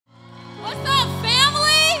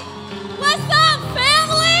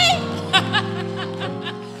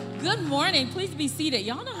morning. Please be seated.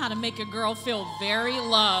 Y'all know how to make a girl feel very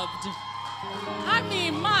loved. I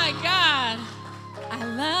mean, my God. I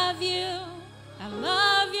love you. I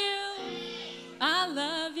love you. I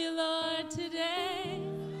love you, Lord, today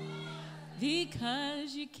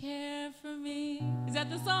because you care for me. Is that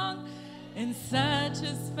the song? In such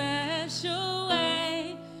a special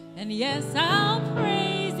way. And yes, I'll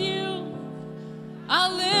praise you.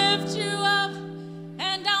 I'll lift you up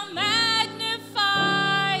and I'll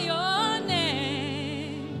magnify your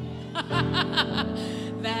name.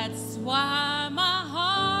 That's why my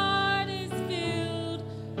heart is filled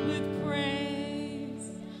with praise.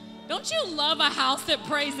 Don't you love a house that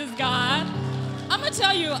praises God? I'm going to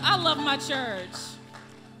tell you, I love my church.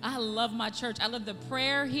 I love my church. I love the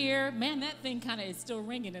prayer here. Man, that thing kind of is still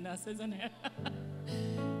ringing in us, isn't it?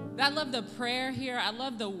 I love the prayer here. I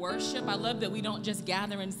love the worship. I love that we don't just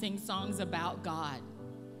gather and sing songs about God.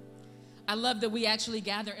 I love that we actually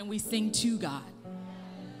gather and we sing to God.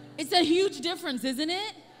 It's a huge difference, isn't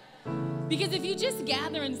it? Because if you just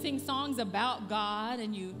gather and sing songs about God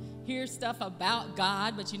and you hear stuff about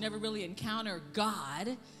God, but you never really encounter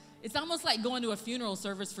God, it's almost like going to a funeral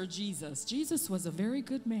service for Jesus. Jesus was a very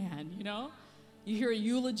good man, you know? You hear a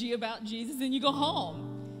eulogy about Jesus and you go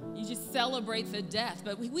home. You just celebrate the death.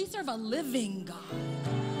 But we serve a living God.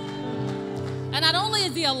 And not only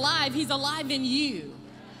is he alive, he's alive in you.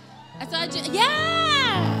 And so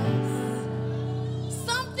yes!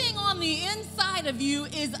 Something on the inside of you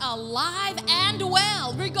is alive and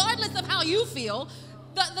well. Regardless of how you feel,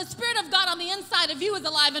 the Spirit of God on the inside of you is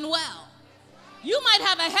alive and well. You might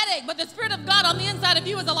have a headache, but the Spirit of God on the inside of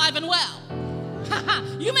you is alive and well.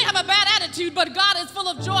 You may have a bad attitude, but God is full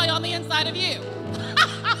of joy on the inside of you.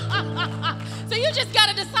 So you just got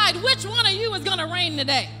to decide which one of you is going to reign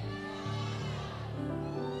today.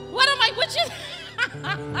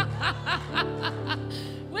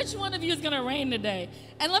 Which one of you is going to reign today?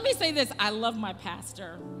 And let me say this, I love my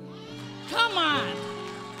pastor. Come on.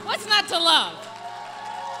 What's not to love?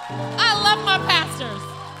 I love my pastors.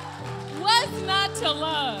 What's not to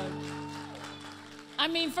love? I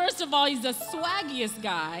mean, first of all, he's the swaggiest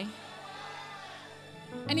guy.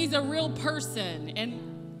 And he's a real person. And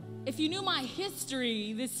if you knew my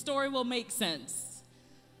history, this story will make sense.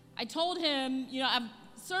 I told him, you know, I've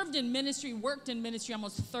served in ministry, worked in ministry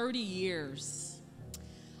almost 30 years.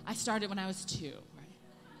 I started when I was 2, right?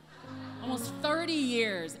 Almost 30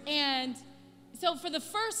 years. And so for the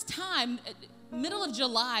first time, middle of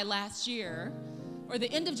July last year, or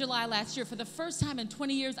the end of July last year, for the first time in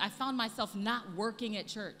 20 years, I found myself not working at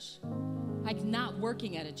church. Like not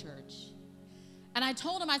working at a church. And I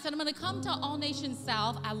told him, I said, I'm going to come to All Nations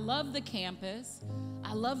South. I love the campus.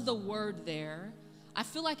 I love the word there. I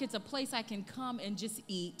feel like it's a place I can come and just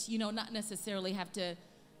eat, you know, not necessarily have to,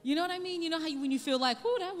 you know what I mean? You know how when you feel like,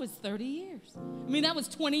 oh, that was 30 years. I mean, that was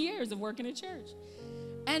 20 years of working at church.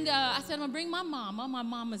 And I said, I'm going to bring my mama. My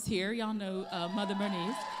mama's here. Y'all know Mother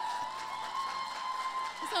Bernice.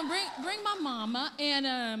 So bring my mama, and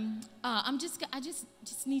I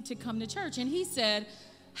just need to come to church. And he said,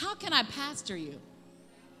 how can I pastor you?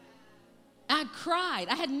 I cried.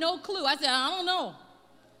 I had no clue. I said, I don't know.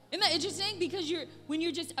 Isn't that interesting? Because when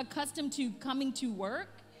you're just accustomed to coming to work,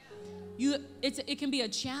 it can be a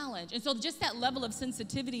challenge. And so just that level of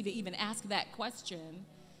sensitivity to even ask that question.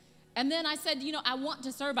 And then I said, you know, I want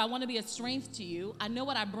to serve. I want to be a strength to you. I know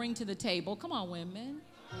what I bring to the table. Come on, women.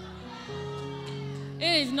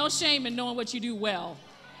 There is no shame in knowing what you do well.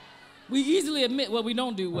 We easily admit what we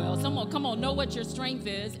don't do well. Come on, know what your strength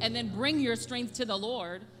is, and then bring your strength to the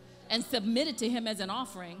Lord and submit it to him as an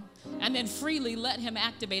offering, and then freely let him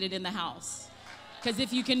activate it in the house. Because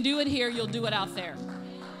if you can do it here, you'll do it out there.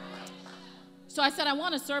 So I said, I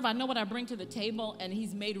want to serve. I know what I bring to the table, and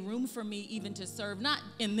he's made room for me even to serve. Not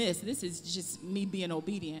in this. This is just me being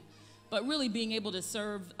obedient. But really being able to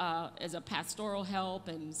serve as a pastoral help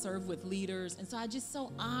and serve with leaders. And so I just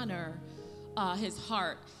so honor his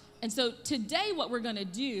heart. And so today what we're going to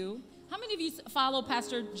do, how many of you follow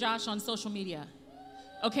Pastor Josh on social media?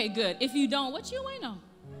 Okay, good. If you don't, what you waiting on?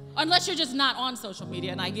 Unless you're just not on social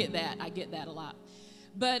media, and I get that. I get that a lot.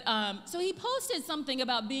 But so he posted something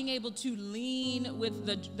about being able to lean with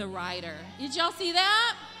the rider. Did y'all see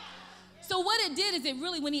that? So what it did is it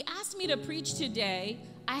really, when he asked me to preach today,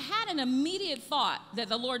 I had an immediate thought that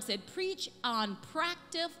the Lord said, preach on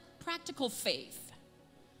practical faith.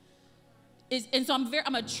 And so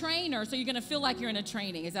I'm a trainer, so you're going to feel like you're in a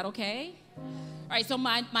training. Is that okay? All right, so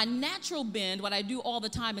my natural bend, what I do all the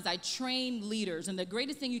time is I train leaders. And the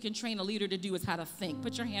greatest thing you can train a leader to do is how to think.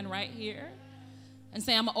 Put your hand right here and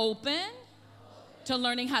say, I'm open to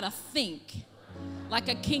learning how to think like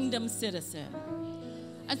a kingdom citizen.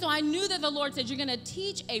 And so I knew that the Lord said, you're going to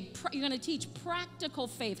teach practical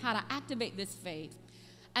faith, how to activate this faith.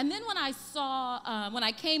 And then when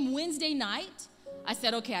I came Wednesday night, I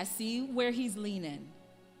said, okay, I see where he's leaning.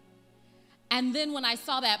 And then when I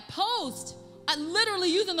saw that post, literally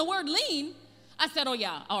using the word lean, I said, oh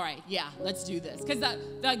yeah, all right, yeah, let's do this. Because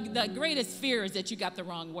the greatest fear is that you got the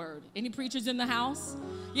wrong word. Any preachers in the house?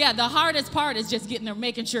 Yeah, the hardest part is just getting there,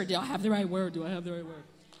 making sure, do I have the right word? Do I have the right word?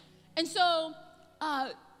 And so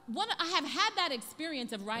I have had that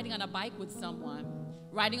experience of riding on a bike with someone,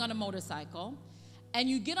 riding on a motorcycle, and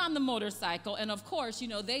you get on the motorcycle, and of course, you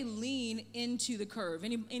know, they lean into the curve.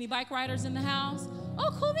 Any bike riders in the house?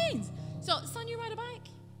 Oh, cool beans. So, son, you ride a bike?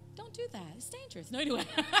 Don't do that. It's dangerous. No, anyway.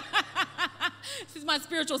 This is my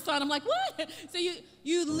spiritual son. I'm like, what? So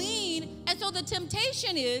you lean, and so the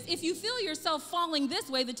temptation is, if you feel yourself falling this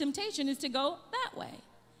way, the temptation is to go that way.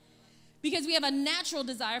 Because we have a natural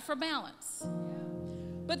desire for balance.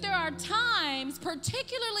 But there are times,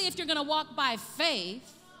 particularly if you're going to walk by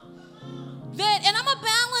faith, that, and I'm a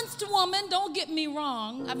balanced woman, don't get me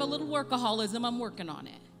wrong. I have a little workaholism. I'm working on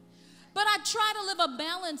it. But I try to live a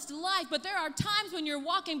balanced life. But there are times when you're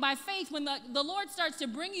walking by faith, when the Lord starts to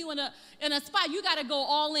bring you in a spot, you got to go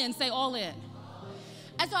all in. Say all in.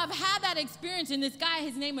 And so I've had that experience. And this guy,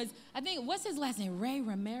 his name is, I think, what's his last name? Ray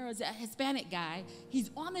Ramirez, a Hispanic guy.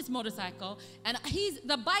 He's on this motorcycle. And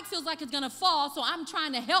the bike feels like it's going to fall. So I'm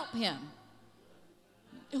trying to help him,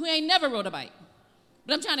 who ain't never rode a bike.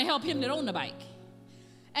 But I'm trying to help him that own the bike.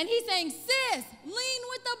 And he's saying, sis, lean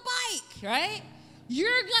with the bike, right?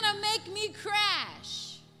 You're going to make me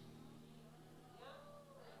crash.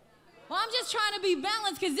 Well, I'm just trying to be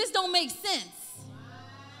balanced because this don't make sense.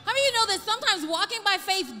 How many of you know that sometimes walking by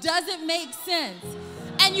faith doesn't make sense?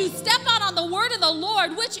 And you step out on the word of the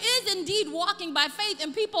Lord, which is indeed walking by faith,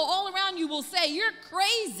 and people all around you will say, you're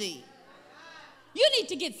crazy. You need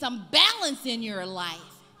to get some balance in your life.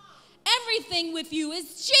 Everything with you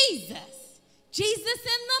is Jesus. Jesus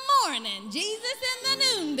in the morning, Jesus in the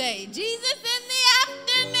noonday, Jesus in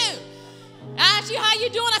the afternoon. I asked you, how you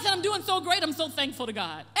doing? I said, I'm doing so great. I'm so thankful to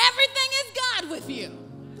God. Everything is God with you.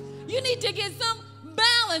 You need to get some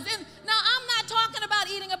balance. And now, I'm not talking about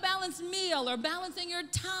eating a balanced meal or balancing your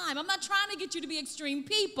time. I'm not trying to get you to be extreme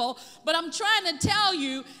people, but I'm trying to tell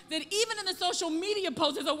you that even in the social media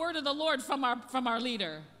post is a word of the Lord from our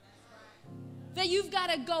leader. That you've got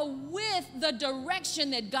to go with the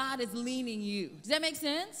direction that God is leaning you. Does that make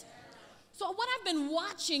sense? So what I've been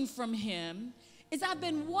watching from him is I've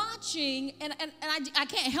been watching, and I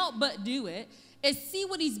can't help but do it, is see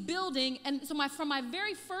what he's building. And so from my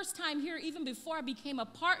very first time here, even before I became a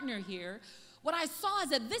partner here, what I saw is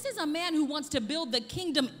that this is a man who wants to build the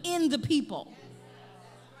kingdom in the people.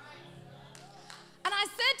 And I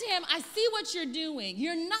said to him, I see what you're doing.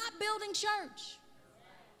 You're not building church.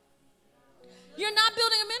 You're not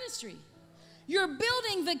building a ministry. You're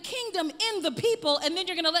building the kingdom in the people, and then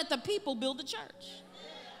you're going to let the people build the church.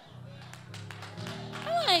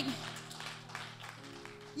 I'm like,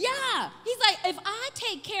 yeah. He's like, if I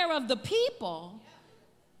take care of the people,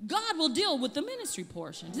 God will deal with the ministry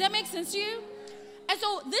portion. Does that make sense to you? And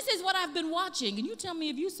so this is what I've been watching, and you tell me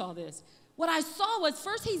if you saw this. What I saw was,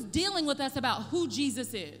 first, he's dealing with us about who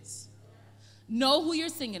Jesus is. Know who you're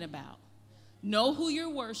singing about. Know who you're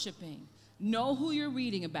worshiping. Know who you're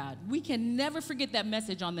reading about. We can never forget that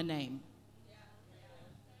message on the name.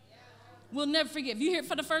 We'll never forget. If you hear it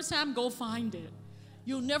for the first time, go find it.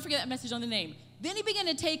 You'll never forget that message on the name. Then he began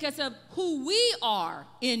to take us of who we are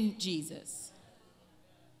in Jesus.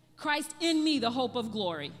 Christ in me, the hope of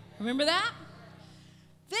glory. Remember that?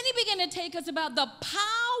 Then he began to take us about the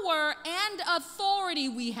power and authority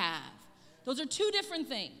we have. Those are two different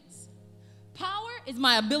things. Power is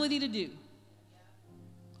my ability to do.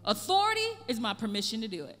 Authority is my permission to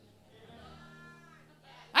do it.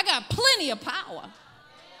 I got plenty of power.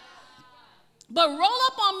 But roll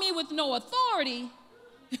up on me with no authority,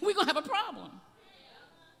 we're going to have a problem.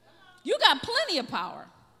 You got plenty of power.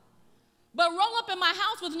 But roll up in my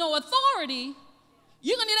house with no authority,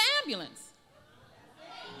 you're going to need an ambulance.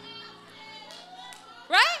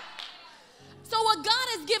 Right? So what God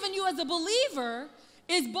has given you as a believer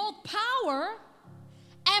is both power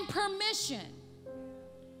and permission.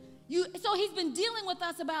 So he's been dealing with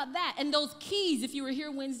us about that and those keys if you were here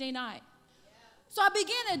Wednesday night. So I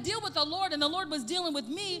began to deal with the Lord, and the Lord was dealing with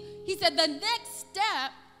me. He said the next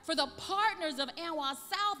step for the partners of Anwa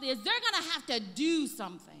South is they're going to have to do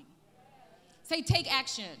something. Say, take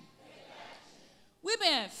action. We've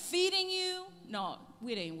been feeding you. No,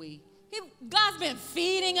 it ain't we. God's been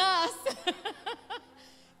feeding us,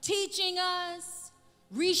 teaching us,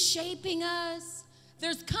 reshaping us.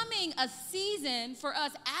 there's coming a season for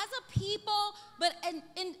us as a people, but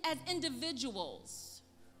as individuals,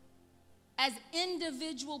 as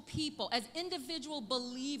individual people, as individual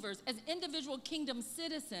believers, as individual kingdom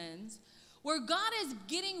citizens, where God is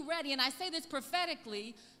getting ready, and I say this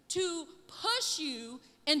prophetically, to push you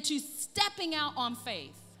into stepping out on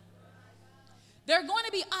faith. There are going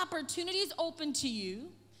to be opportunities open to you.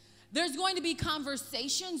 There's going to be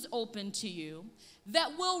conversations open to you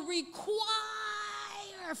that will require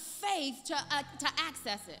faith to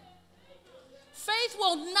access it. Faith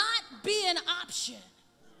will not be an option.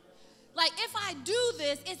 Like, if I do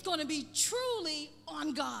this, it's going to be truly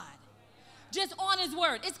on God, just on his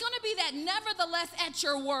word. It's going to be that nevertheless at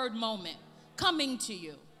your word moment coming to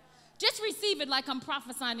you. Just receive it like I'm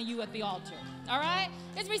prophesying to you at the altar, all right?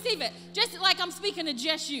 Just receive it. Just like I'm speaking to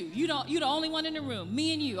just you. You're the only one in the room,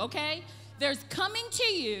 me and you, okay? There's coming to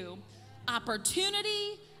you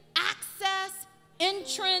opportunity, access,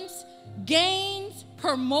 entrance, gains,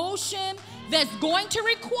 promotion that's going to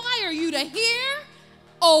require you to hear,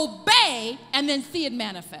 obey, and then see it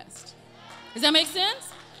manifest. Does that make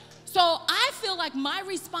sense? So I feel like my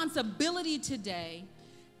responsibility today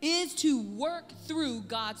is to work through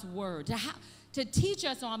God's word, to teach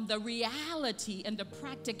us on the reality and the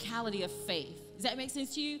practicality of faith. Does that make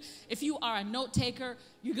sense to you? If you are a note taker,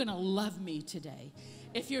 you're going to love me today.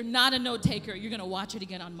 If you're not a note taker, you're going to watch it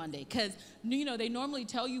again on Monday. Because, they normally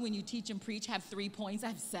tell you when you teach and preach, have 3 points. I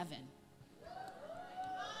have 7.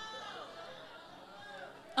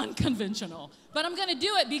 Unconventional. But I'm going to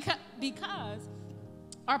do it because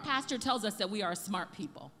our pastor tells us that we are smart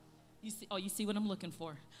people. You see what I'm looking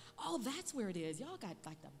for? Oh, that's where it is. Y'all got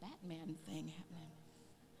like the Batman thing happening.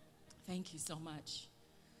 Thank you so much.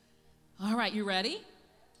 All right, you ready?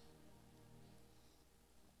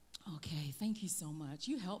 Okay, thank you so much.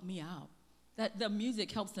 You helped me out. The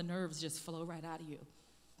music helps the nerves just flow right out of you.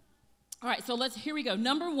 All right, so here we go.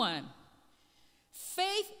 Number 1,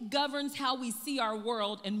 faith governs how we see our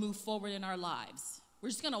world and move forward in our lives. We're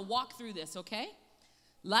just going to walk through this, okay?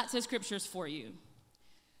 Lots of scriptures for you.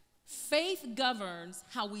 Faith governs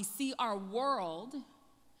how we see our world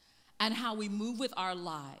and how we move with our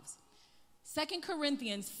lives. 2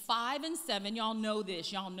 Corinthians 5:7, y'all know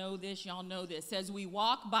this, says we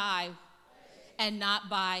walk by and not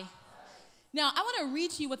by. Now, I want to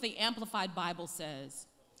read to you what the Amplified Bible says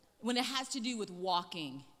when it has to do with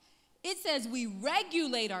walking. It says we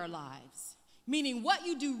regulate our lives, meaning what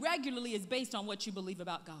you do regularly is based on what you believe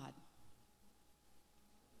about God.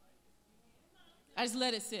 I just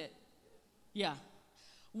let it sit. Yeah.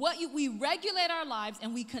 We regulate our lives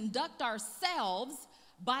and we conduct ourselves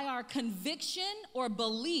by our conviction or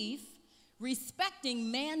belief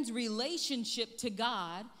respecting man's relationship to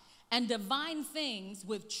God and divine things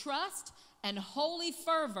with trust and holy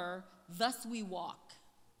fervor, thus we walk.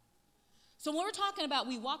 So when we're talking about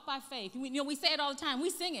we walk by faith, we say it all the time. We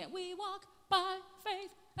sing it. We walk by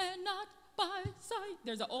faith and not by sight.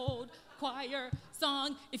 There's an old choir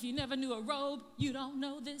song. If you never knew a robe, you don't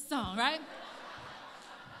know this song, right?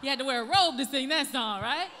 You had to wear a robe to sing that song,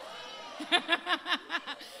 right?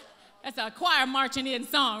 That's a choir marching in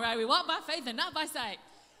song, right? We walk by faith and not by sight.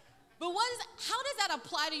 But how does that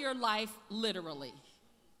apply to your life literally?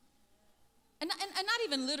 And not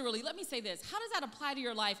even literally. Let me say this. How does that apply to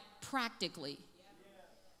your life practically?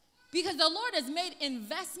 Because the Lord has made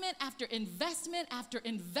investment after investment after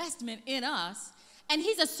investment in us, and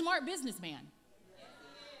he's a smart businessman.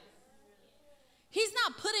 He's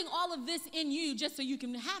not putting all of this in you just so you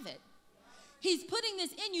can have it. He's putting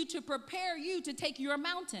this in you to prepare you to take your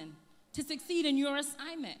mountain, to succeed in your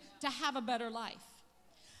assignment, to have a better life.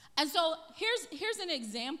 And so here's an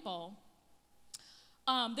example.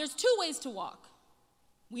 There's 2 ways to walk.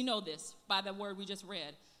 We know this by the word we just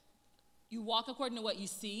read. You walk according to what you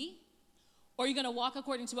see, or you're going to walk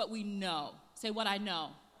according to what we know. Say, what I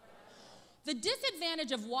know. The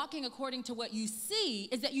disadvantage of walking according to what you see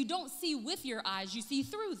is that you don't see with your eyes, you see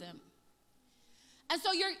through them. And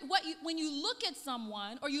so when you look at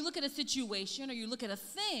someone, or you look at a situation, or you look at a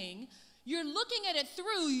thing, you're looking at it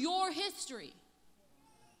through your history.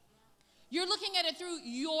 You're looking at it through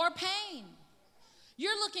your pain.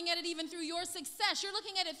 You're looking at it even through your success. You're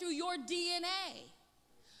looking at it through your DNA.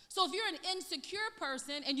 So if you're an insecure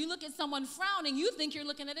person and you look at someone frowning, you think you're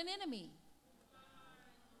looking at an enemy.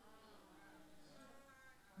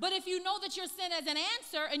 But if you know that you're sent as an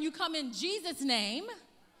answer and you come in Jesus' name,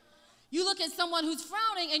 you look at someone who's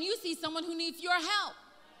frowning and you see someone who needs your help.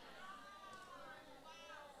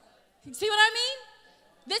 See what I mean?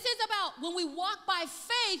 This is about when we walk by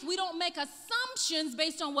faith, we don't make assumptions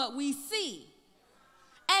based on what we see.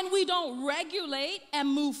 And we don't regulate and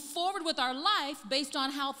move forward with our life based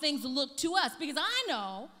on how things look to us. Because I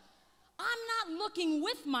know I'm not looking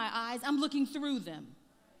with my eyes, I'm looking through them.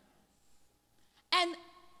 And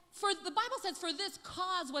for the Bible says, for this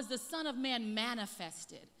cause was the Son of Man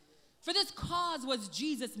manifested. For this cause was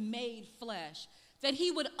Jesus made flesh, that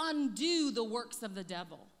he would undo the works of the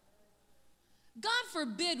devil. God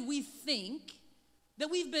forbid we think that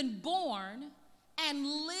we've been born and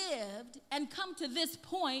lived and come to this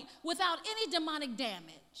point without any demonic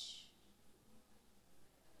damage.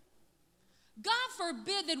 God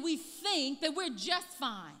forbid that we think that we're just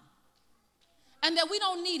fine and that we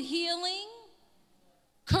don't need healing,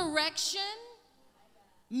 correction,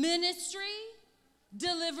 ministry,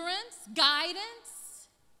 deliverance, guidance.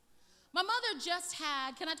 My mother just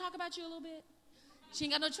had, can I talk about you a little bit? She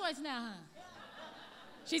ain't got no choice now, huh?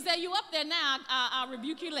 She said, you up there now, I'll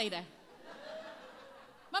rebuke you later.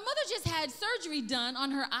 My mother just had surgery done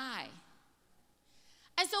on her eye.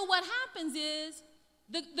 And so what happens is,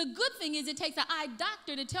 the good thing is it takes an eye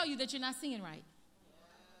doctor to tell you that you're not seeing right.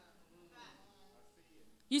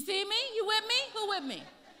 You see me? You with me? Who with me?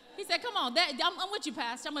 He said, come on, I'm with you,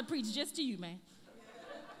 Pastor. I'm going to preach just to you, man.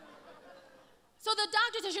 So the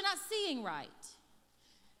doctor says you're not seeing right.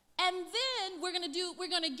 And then we're going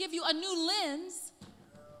to give you a new lens.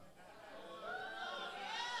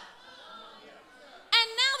 And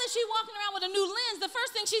now that she's walking around with a new lens, the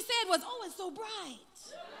first thing she said was, oh, it's so bright.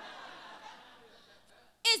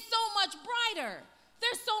 It's so much brighter.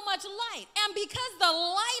 There's so much light. And because the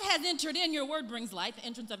light has entered in, your word brings light. The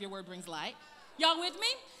entrance of your word brings light. Y'all with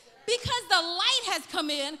me? Because the light has come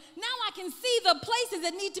in, now I can see the places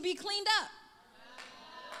that need to be cleaned up.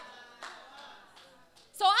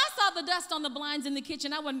 So I saw the dust on the blinds in the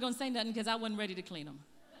kitchen. I wasn't going to say nothing because I wasn't ready to clean them.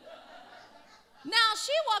 Now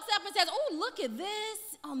she walks up and says, oh, look at this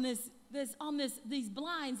these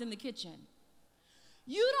blinds in the kitchen.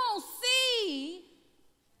 You don't see,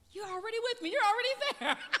 you're already with me, you're already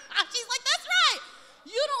there. She's like, that's right.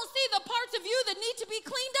 You don't see the parts of you that need to be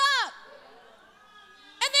cleaned up.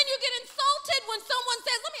 And then you get insulted when someone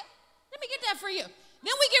says, let me get that for you.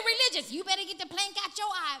 Then we get religious. You better get the plank out your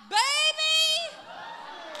eye. Baby!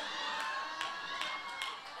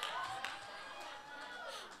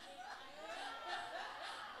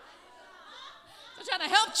 I'm trying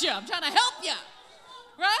to help you. I'm trying to help you.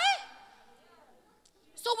 Right?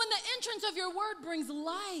 So when the entrance of your word brings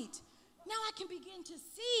light, now I can begin to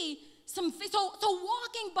see some things. So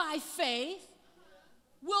walking by faith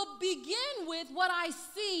will begin with what I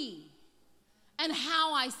see and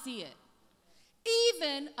how I see it.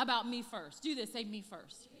 Even about me first. Do this, say me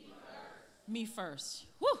first. Me first.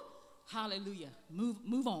 Woo! Hallelujah.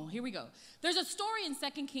 Move on. Here we go. There's a story in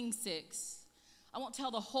 2 Kings 6. I won't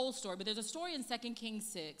tell the whole story, but there's a story in 2 Kings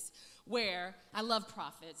 6 where I love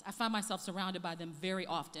prophets. I find myself surrounded by them very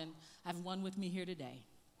often. I have one with me here today.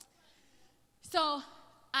 So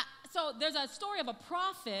there's a story of a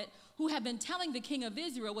prophet who had been telling the king of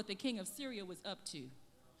Israel what the king of Syria was up to.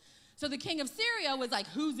 So the king of Syria was like,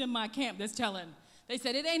 who's in my camp that's telling? They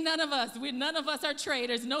said, it ain't none of us. None of us are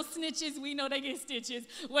traitors. No snitches. We know they get stitches.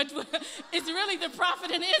 It's really the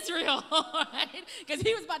prophet in Israel, right? Because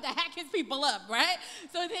he was about to hack his people up, right?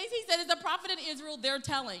 So he said, it's the prophet in Israel they're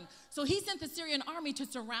telling. So he sent the Syrian army to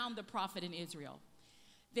surround the prophet in Israel.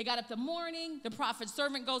 They got up the morning. The prophet's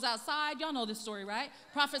servant goes outside. Y'all know this story, right?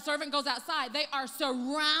 Prophet's servant goes outside. They are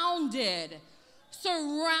surrounded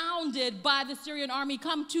by the Syrian army.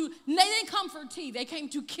 They didn't come for tea. They came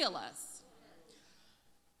to kill us.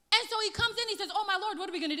 And so he comes in, he says, oh, my Lord, what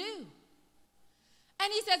are we going to do?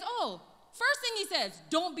 And he says, first thing he says,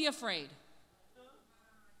 don't be afraid.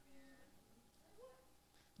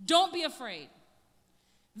 Don't be afraid.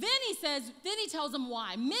 Then he tells them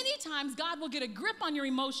why. Many times God will get a grip on your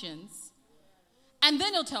emotions, and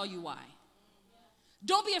then he'll tell you why.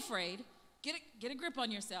 Don't be afraid. Get a grip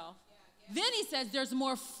on yourself. Then he says there's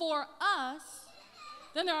more for us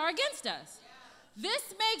than there are against us.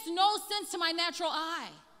 This makes no sense to my natural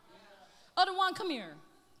eye. Other one, come here.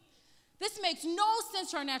 This makes no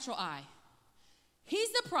sense to our natural eye. He's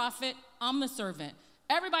the prophet, I'm the servant.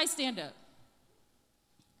 Everybody stand up.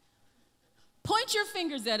 Point your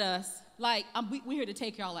fingers at us like we're here to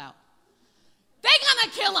take y'all out. They're gonna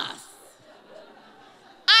kill us.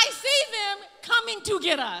 I see them coming to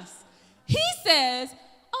get us. He says,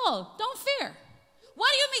 oh, don't fear.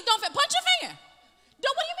 What do you mean don't fear? Punch your finger. What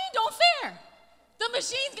do you mean don't fear? The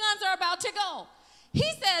machine guns are about to go. He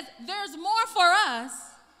says there's more for us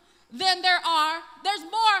than there are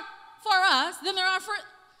for,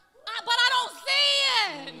 but I don't see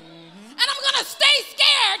it. And I'm going to stay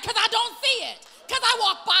scared because I don't see it, because I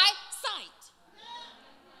walk by sight.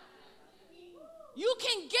 You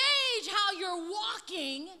can gauge how you're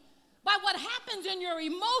walking by what happens in your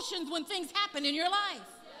emotions when things happen in your life.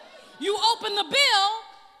 You open the bill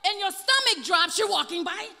and your stomach drops, you're walking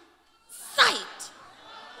by sight.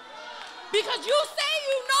 Because you say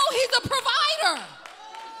you know he's a provider,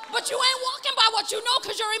 but you ain't walking by what you know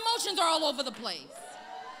because your emotions are all over the place.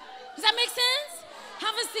 Does that make sense?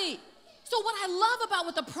 Have a seat. So what I love about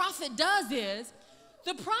what the prophet does is,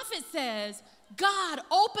 the prophet says, God,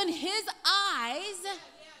 open his eyes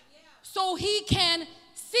so he can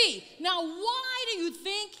see. Now, why do you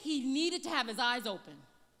think he needed to have his eyes open?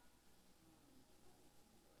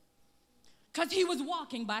 Because he was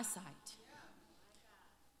walking by sight.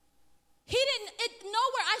 He didn't,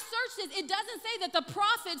 nowhere, I searched this, it doesn't say that the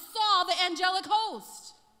prophet saw the angelic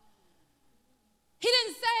host. He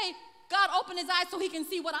didn't say, God, open his eyes so he can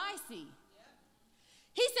see what I see.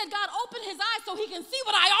 He said, God, open his eyes so he can see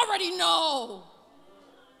what I already know.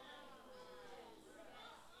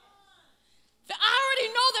 I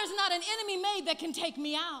already know there's not an enemy made that can take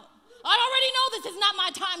me out. I already know this is not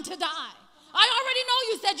my time to die. I already know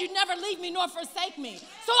you said you'd never leave me nor forsake me.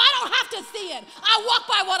 So I don't have to see it. I walk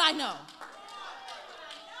by what I know.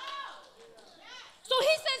 So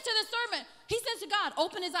he says to the servant, he says to God,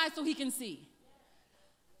 open his eyes so he can see.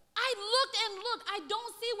 I looked and looked. I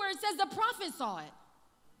don't see where it says the prophet saw it.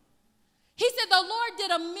 He said the Lord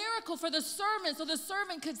did a miracle for the servant so the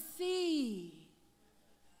servant could see.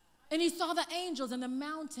 And he saw the angels and the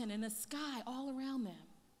mountain and the sky all around them.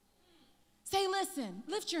 Say, listen,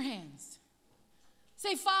 lift your hands.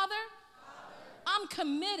 Say, Father, I'm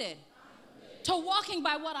committed to walking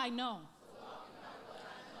by what I know.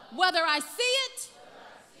 Whether I see it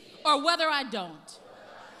or whether I don't.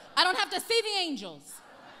 I don't have to see the angels.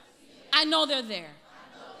 I know they're there.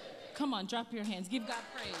 Come on, drop your hands. Give God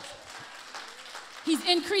praise. He's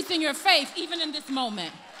increasing your faith even in this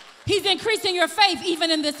moment. He's increasing your faith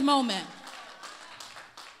even in this moment.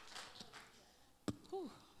 Whew,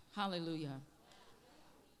 hallelujah.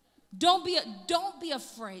 Don't be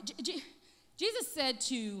afraid. Jesus said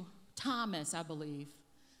to Thomas, I believe,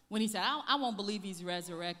 when he said, I won't believe he's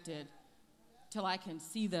resurrected till I can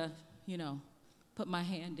see put my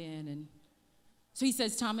hand in. And so he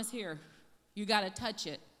says, Thomas, here, you got to touch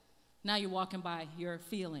it. Now you're walking by your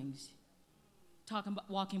feelings,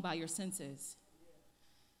 walking by your senses.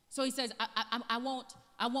 So he says, I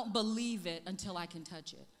won't believe it until I can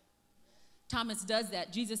touch it. Thomas does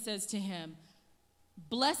that. Jesus says to him,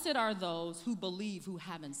 blessed are those who believe who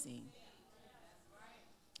haven't seen.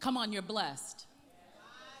 Come on, you're blessed.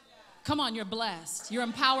 Come on, you're blessed. You're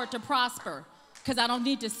empowered to prosper because I don't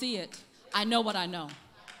need to see it. I know what I know.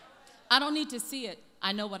 I don't need to see it.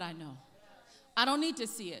 I know what I know. I don't need to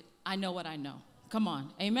see it. I know what I know. Come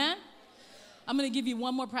on. Amen? I'm going to give you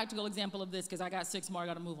one more practical example of this because I got 6 more. I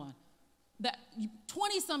got to move on.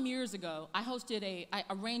 20-some years ago, I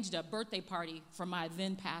arranged a birthday party for my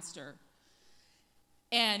then pastor.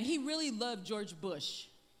 And he really loved George Bush.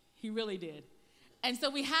 He really did. And so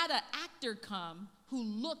we had an actor come who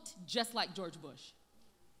looked just like George Bush.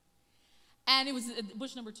 And it was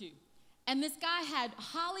Bush number 2. And this guy had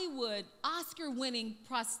Hollywood Oscar-winning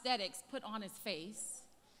prosthetics put on his face.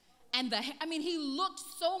 And he looked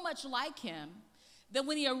so much like him that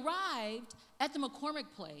when he arrived at the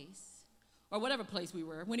McCormick place, or whatever place we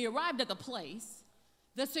were, when he arrived at the place,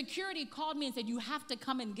 the security called me and said, you have to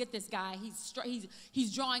come and get this guy.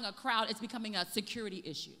 He's drawing a crowd. It's becoming a security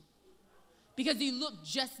issue. Because he looked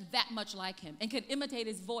just that much like him and could imitate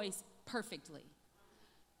his voice perfectly.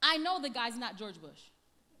 I know the guy's not George Bush.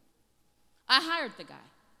 I hired the guy.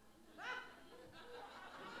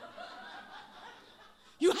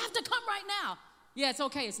 You have to come right now. Yeah, it's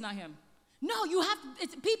okay, it's not him. No,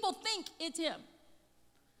 people think it's him.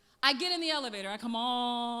 I get in the elevator, I come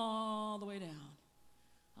all the way down.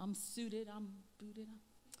 I'm suited, I'm booted,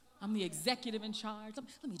 I'm the executive in charge.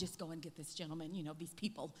 Let me just go and get this gentleman, these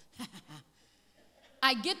people.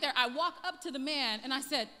 I get there, I walk up to the man, and I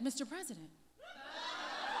said, Mr. President.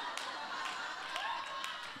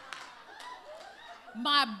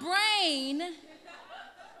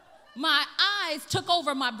 My eyes took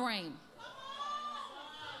over my brain.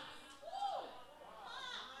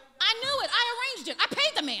 I knew it. I arranged it. I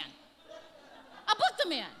paid the man. I booked the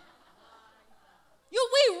man. We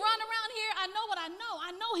run around here. I know what I know.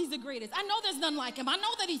 I know he's the greatest. I know there's none like him. I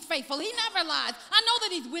know that he's faithful. He never lies. I know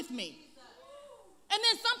that he's with me. And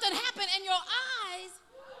then something happened and your eyes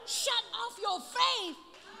shut off your faith.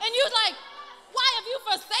 And you're like, why have you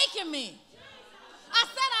forsaken me? I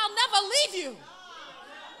said I'll never leave you.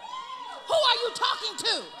 Who are you talking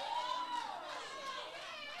to?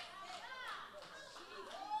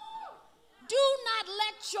 Do not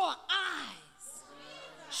let your eyes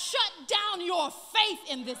on your faith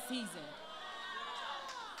in this season.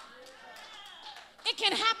 It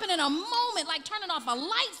can happen in a moment, like turning off a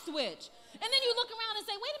light switch. And then you look around and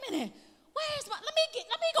say, wait a minute,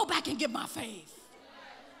 let me go back and get my faith.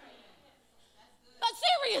 But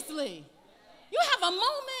seriously, you have a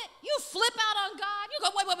moment, you flip out on God, you go,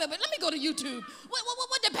 wait, let me go to YouTube.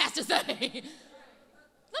 What did pastor say?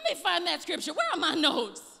 Let me find that scripture. Where are my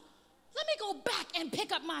notes? Let me go back and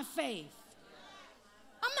pick up my faith.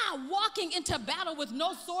 I'm not walking into battle with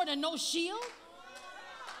no sword and no shield.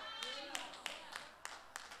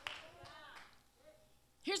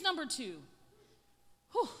 Here's number 2.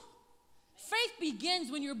 Whew. Faith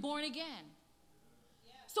begins when you're born again.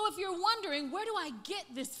 So if you're wondering, where do I get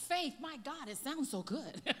this faith? My God, it sounds so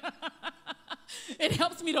good. It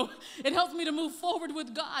helps me to move forward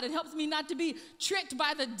with God. It helps me not to be tricked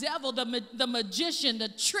by the devil, the magician, the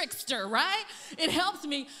trickster, right? It helps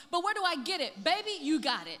me. But where do I get it? Baby, you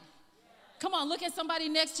got it. Come on, look at somebody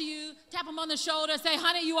next to you, tap them on the shoulder, say,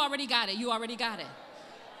 honey, you already got it. You already got it.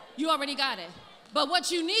 You already got it. But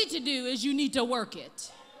what you need to do is you need to work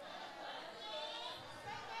it.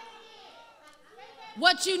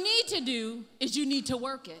 What you need to do is you need to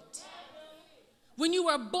work it. When you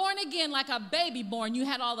were born again like a baby born, you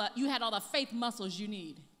had all the faith muscles you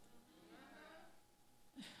need.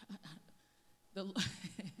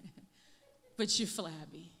 But you're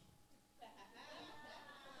flabby. I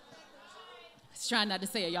was trying not to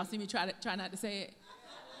say it. Y'all see me try not to say it?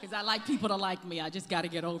 Because I like people to like me. I just got to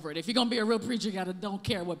get over it. If you're going to be a real preacher, you don't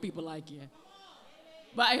care what people like you.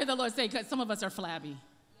 But I hear the Lord say, because some of us are flabby.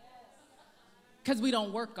 Because we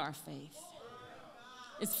don't work our faith.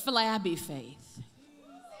 It's flabby faith.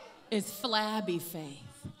 It's flabby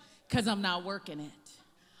faith. Because I'm not working it.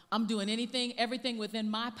 I'm doing everything within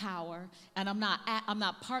my power, and I'm not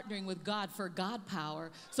partnering with God for God power,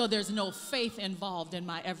 so there's no faith involved in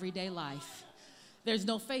my everyday life. There's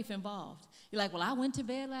no faith involved. You're like, well, I went to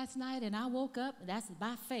bed last night and I woke up. That's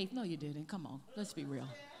by faith. No, you didn't. Come on. Let's be real.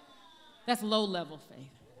 That's low-level faith.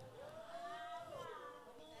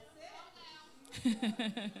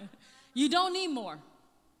 You don't need more.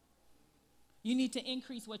 You need to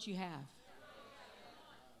increase what you have.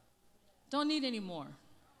 Don't need any more.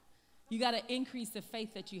 You got to increase the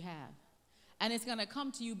faith that you have. And it's going to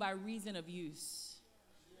come to you by reason of use.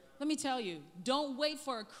 Let me tell you, don't wait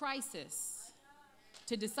for a crisis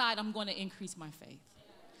to decide I'm going to increase my faith.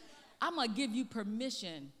 I'm going to give you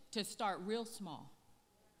permission to start real small.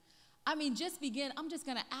 I mean, I'm just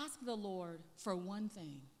going to ask the Lord for one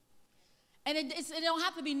thing. And it don't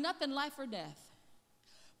have to be nothing life or death.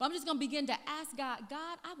 But I'm just going to begin to ask God,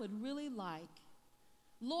 I would really like,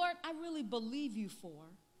 Lord, I really believe you for.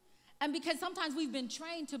 And because sometimes we've been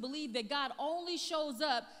trained to believe that God only shows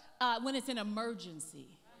up when it's an emergency,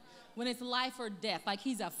 when it's life or death, like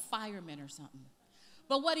he's a fireman or something.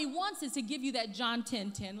 But what he wants is to give you that John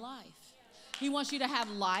 10:10 life. He wants you to have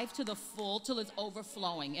life to the full till it's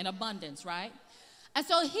overflowing in abundance, right? And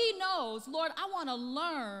so he knows, Lord, I want to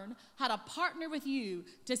learn how to partner with you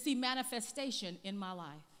to see manifestation in my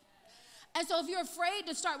life. And so if you're afraid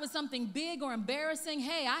to start with something big or embarrassing,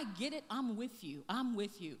 hey, I get it. I'm with you. I'm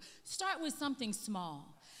with you. Start with something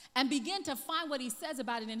small and begin to find what he says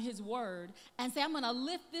about it in his word and say, I'm going to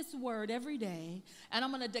lift this word every day and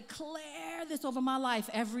I'm going to declare this over my life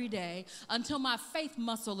every day until my faith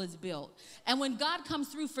muscle is built. And when God comes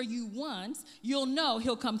through for you once, you'll know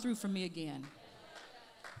he'll come through for me again.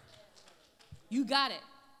 You got it.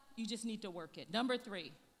 You just need to work it. Number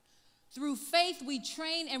 3, through faith, we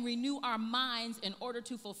train and renew our minds in order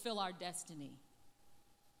to fulfill our destiny.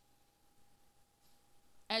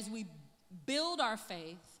 As we build our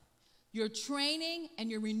faith, you're training and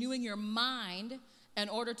you're renewing your mind in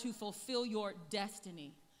order to fulfill your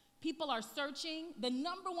destiny. People are searching. The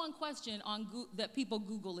number one question that people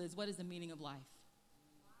Google is, what is the meaning of life?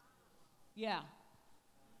 Yeah.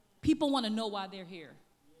 People want to know why they're here.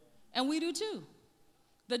 And we do too.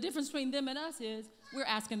 The difference between them and us is we're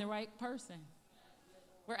asking the right person.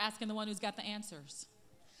 We're asking the one who's got the answers.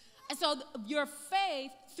 And so your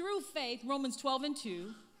faith, through faith, Romans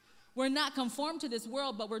 12:2, we're not conformed to this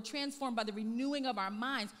world, but we're transformed by the renewing of our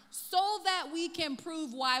minds so that we can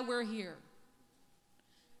prove why we're here.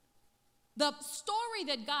 The story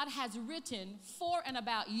that God has written for and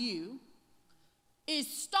about you is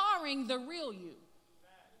starring the real you.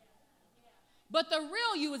 But the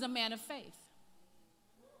real you is a man of faith.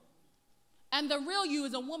 And the real you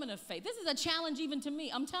is a woman of faith. This is a challenge even to me.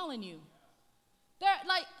 I'm telling you.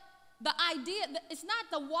 The idea, it's not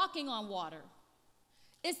the walking on water.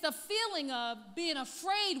 It's the feeling of being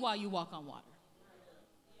afraid while you walk on water.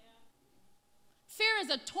 Fear is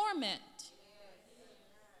a torment.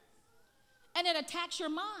 and it attacks your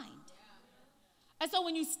mind. And so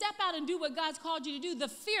when you step out and do what God's called you to do, the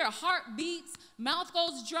fear, heart beats, mouth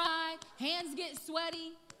goes dry, hands get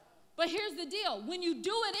sweaty. But here's the deal. When you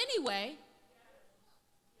do it anyway,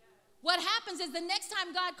 what happens is the next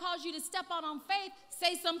time God calls you to step out on faith,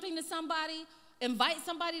 say something to somebody, invite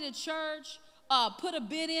somebody to church, put a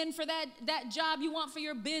bid in for that job you want for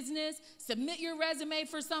your business, submit your resume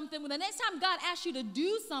for something. Well, the next time God asks you to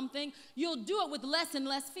do something, you'll do it with less and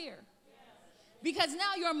less fear. Because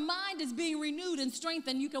now your mind is being renewed and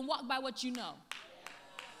strengthened. You can walk by what you know.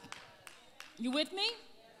 You with me?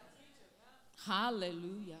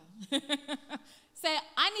 Hallelujah. Say,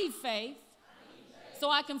 I need faith so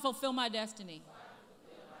I can fulfill my destiny.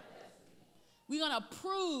 We're going to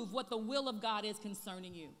prove what the will of God is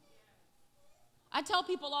concerning you. I tell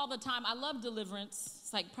people all the time, I love deliverance.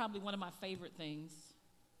 It's like probably one of my favorite things.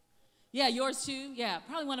 Yeah, yours too? Yeah,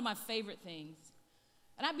 probably one of my favorite things.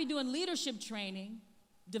 And I'd be doing leadership training,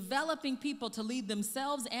 developing people to lead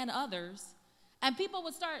themselves and others, and people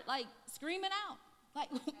would start like screaming out. Like,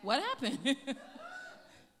 what happened?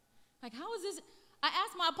 Like, how is this? I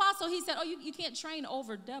asked my apostle, he said, oh, you can't train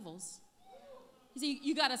over devils. He said,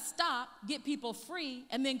 you got to stop, get people free,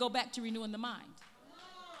 and then go back to renewing the mind.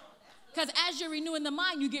 Because as you're renewing the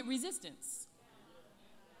mind, you get resistance.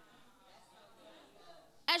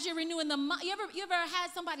 As you're renewing the mind, you ever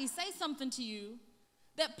had somebody say something to you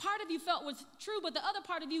that part of you felt was true, but the other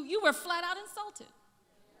part of you were flat out insulted?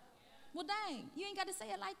 Well, dang, you ain't got to say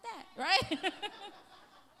it like that, right?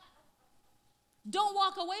 Don't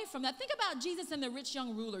walk away from that. Think about Jesus and the rich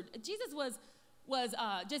young ruler. Jesus was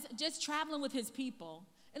just traveling with his people,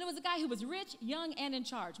 and it was a guy who was rich, young, and in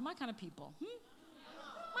charge. My kind of people.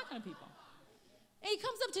 My kind of people. And he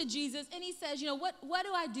comes up to Jesus, and he says, what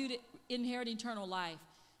do I do to inherit eternal life?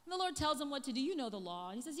 And the Lord tells him what to do. You know the law.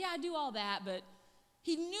 And he says, yeah, I do all that, but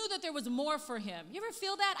he knew that there was more for him. You ever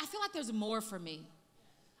feel that? I feel like there's more for me.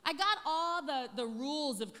 I got all the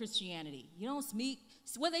rules of Christianity. You don't speak.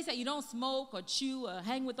 What they say, you don't smoke or chew or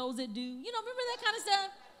hang with those that do. Remember that kind of stuff?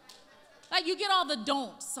 Like you get all the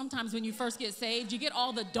don'ts. Sometimes when you first get saved, you get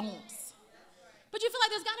all the don'ts. But you feel like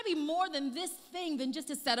there's got to be more than this thing than just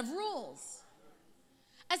a set of rules.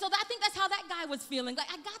 And so I think that's how that guy was feeling. Like,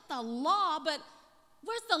 I got the law, but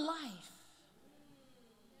where's the life?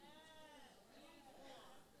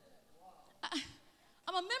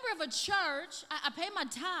 I'm a member of a church. I pay my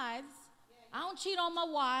tithes. I don't cheat on my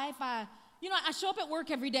wife. I show up at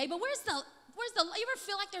work every day. But where's the? You ever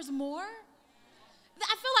feel like there's more?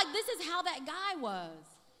 I feel like this is how that guy was.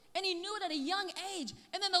 And he knew it at a young age.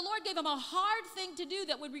 And then the Lord gave him a hard thing to do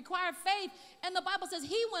that would require faith. And the Bible says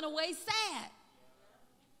he went away sad.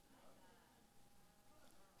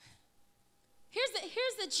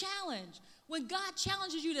 Here's the challenge. When God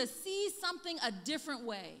challenges you to see something a different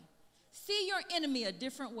way, see your enemy a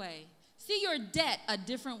different way, see your debt a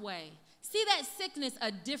different way, see that sickness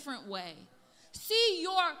a different way, see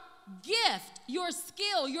your gift, your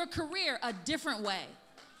skill, your career a different way.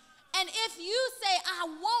 And if you say, I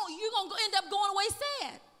won't, you're going to end up going away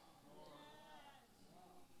sad.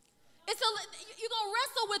 You're going to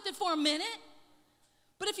wrestle with it for a minute.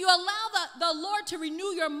 But if you allow the Lord to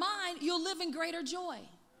renew your mind, you'll live in greater joy.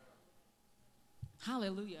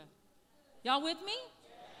 Hallelujah. Y'all with me?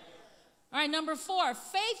 All right, number 4,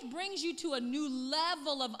 faith brings you to a new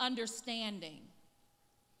level of understanding.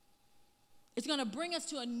 It's going to bring us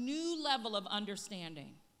to a new level of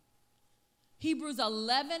understanding. Hebrews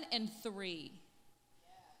 11:3.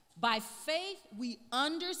 By faith, we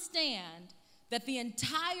understand that the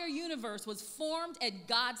entire universe was formed at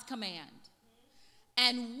God's command.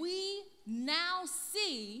 And we now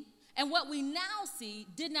see, and what we now see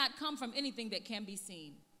did not come from anything that can be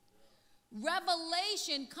seen.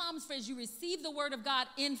 Revelation comes as you receive the word of God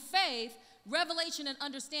in faith. Revelation and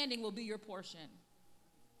understanding will be your portion.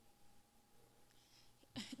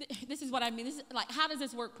 This is what I mean. This is like, how does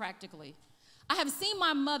this work practically? I have seen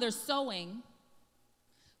my mother sewing,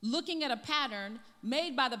 looking at a pattern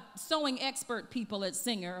made by the sewing expert people at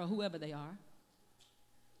Singer or whoever they are,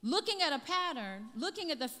 looking at a pattern,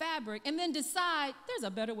 looking at the fabric, and then decide there's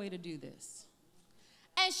a better way to do this.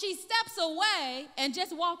 And she steps away and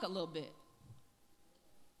just walk a little bit.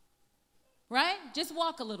 Right? Just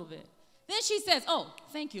walk a little bit. Then she says, oh,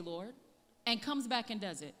 thank you, Lord, and comes back and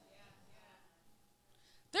does it.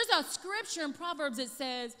 There's a scripture in Proverbs that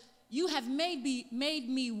says, you have made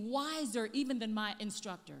me wiser even than my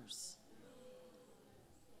instructors.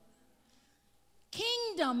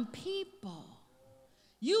 Kingdom people,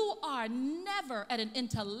 you are never at an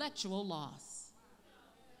intellectual loss.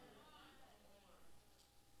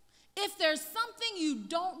 If there's something you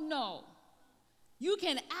don't know, You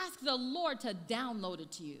can ask the Lord to download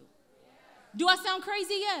it to you. Do I sound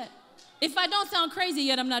crazy yet? If I don't sound crazy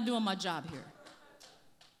yet, I'm not doing my job here.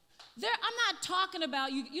 I'm not talking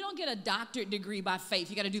about, you don't get a doctorate degree by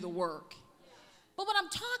faith. You got to do the work. But what I'm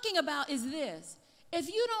talking about is this. If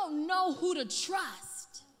you don't know who to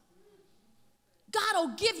trust, God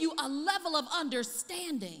will give you a level of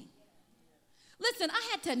understanding. Listen, I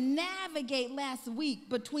had to navigate last week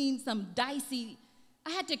between some dicey, I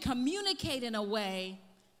had to communicate in a way,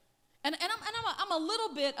 and I'm a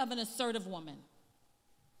little bit of an assertive woman.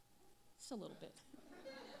 Just a little bit.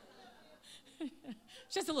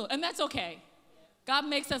 Just a little, and that's okay. God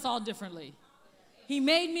makes us all differently. He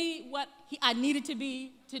made me what I needed to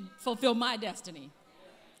be to fulfill my destiny,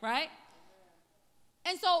 right?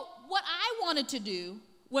 And so what I wanted to do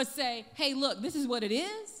was say, hey, look, this is what it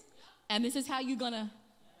is, and this is how you're going to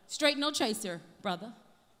straight no chaser, brother.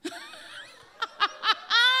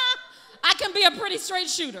 I can be a pretty straight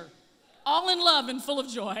shooter, all in love and full of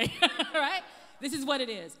joy, right? This is what it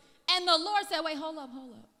is. And the Lord said, wait, hold up.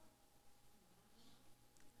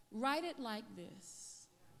 Write it like this.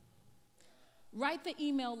 Write the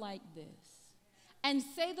email like this. And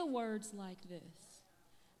say the words like this.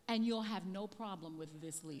 And you'll have no problem with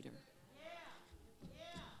this leader.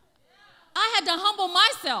 I had to humble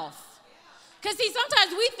myself. Because see,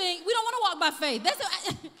 sometimes we think we don't want to walk by faith.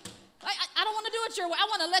 I don't want to do it your way. I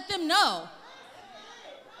want to let them know.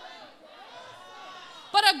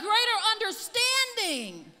 But a greater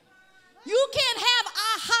understanding. You can't have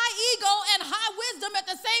a high ego and high wisdom at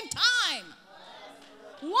the same time.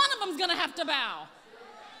 One of them's going to have to bow.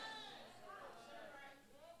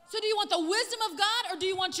 So do you want the wisdom of God or do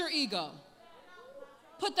you want your ego?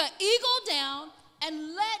 Put the ego down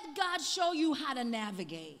and let God show you how to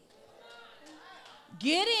navigate.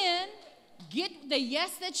 Get in, get the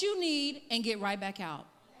yes that you need, and get right back out.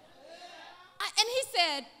 And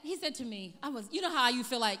he said to me, you know how you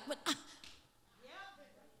feel like,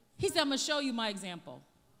 he said, I'm going to show you my example.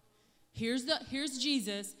 Here's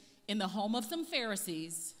Jesus in the home of some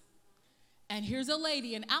Pharisees, and here's a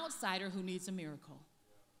lady, an outsider who needs a miracle.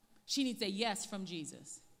 She needs a yes from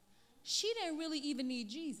Jesus. She didn't really even need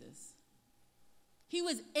Jesus. She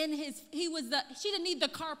didn't need the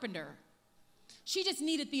carpenter. She just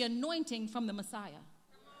needed the anointing from the Messiah.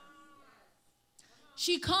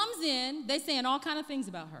 She comes in, they're saying all kind of things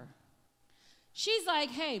about her. She's like,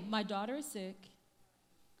 hey, my daughter is sick.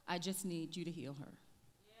 I just need you to heal her.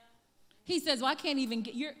 He says, well, I can't even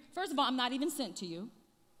first of all, I'm not even sent to you.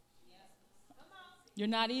 You're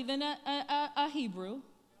not even a Hebrew.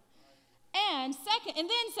 And second, and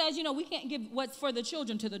then says, we can't give what's for the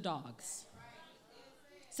children to the dogs.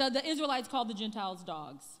 So the Israelites called the Gentiles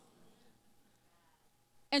dogs.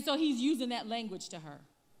 And so he's using that language to her.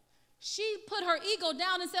 She put her ego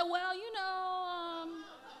down and said, well,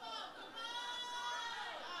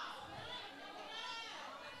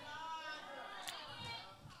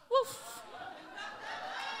 woof.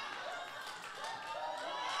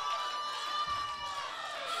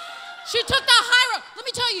 She took the high road. Let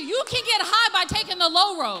me tell you, you can get high by taking the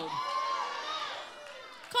low road.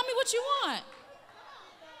 Call me what you want.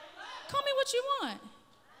 Call me what you want.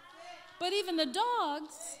 But even the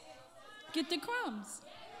dogs get the crumbs.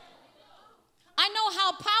 I know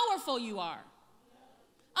how powerful you are.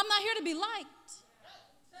 I'm not here to be liked.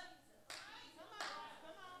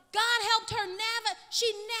 God helped her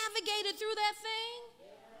she navigated through that thing.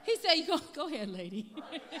 He said, go ahead, lady.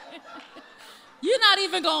 You're not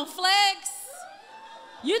even going to flex.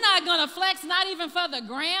 You're not going to flex, not even for the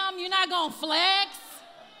gram. You're not going to flex.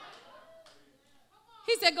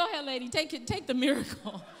 He said, go ahead, lady, take the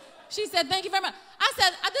miracle. She said, thank you very much.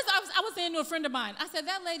 I was saying to a friend of mine, I said,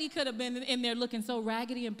 that lady could have been in there looking so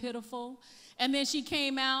raggedy and pitiful. And then she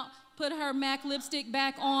came out, put her MAC lipstick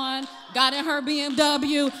back on, got in her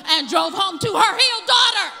BMW, and drove home to her healed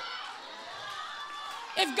daughter.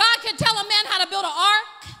 If God could tell a man how to build an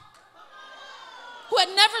ark who had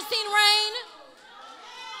never seen rain,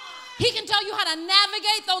 he can tell you how to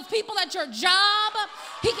navigate those people at your job.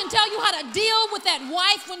 He can tell you how to deal with that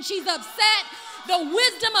wife when she's upset. The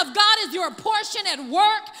wisdom of God is your portion at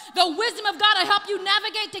work. The wisdom of God will help you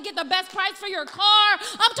navigate to get the best price for your car.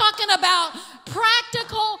 I'm talking about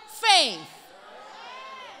practical faith.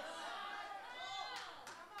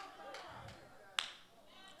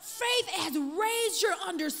 Faith has raised your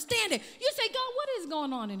understanding. You say, God, what is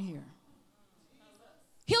going on in here?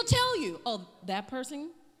 He'll tell you, oh, that person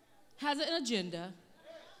has an agenda.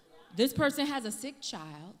 This person has a sick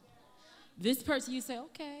child. This person, you say,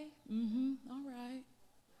 okay, all right.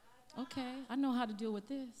 Okay, I know how to deal with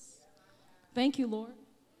this. Thank you, Lord.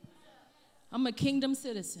 I'm a kingdom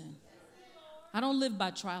citizen. I don't live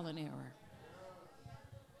by trial and error.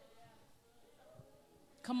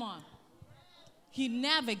 Come on. He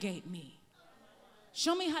navigate me.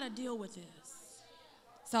 Show me how to deal with this.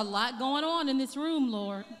 It's a lot going on in this room,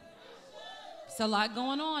 Lord. It's a lot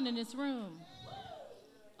going on in this room.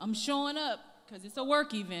 I'm showing up because it's a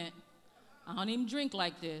work event. I don't even drink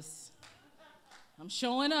like this. I'm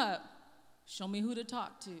showing up. Show me who to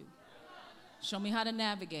talk to. Show me how to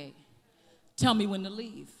navigate. Tell me when to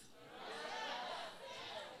leave.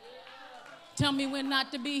 Tell me when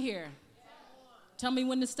not to be here. Tell me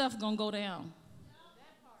when the stuff gonna go down.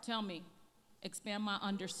 Tell me. Expand my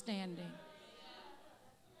understanding.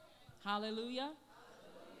 Hallelujah.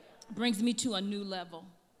 Brings me to a new level.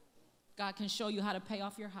 God can show you how to pay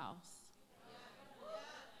off your house.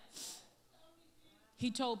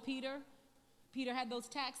 He told Peter had those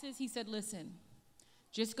taxes. He said, listen,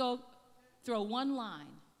 just go throw one line.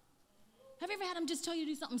 Have you ever had him just tell you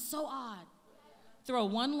to do something so odd? Throw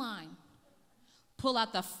one line, pull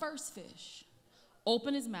out the first fish,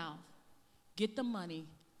 open his mouth, get the money,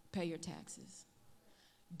 pay your taxes.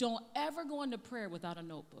 Don't ever go into prayer without a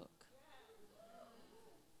notebook.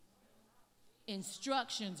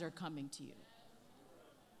 Instructions are coming to you.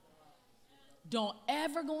 Don't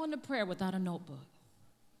ever go into prayer without a notebook.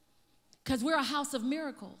 Because we're a house of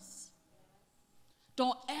miracles.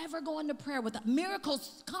 Don't ever go into prayer without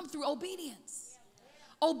miracles. Come through obedience.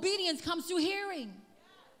 Obedience comes through hearing.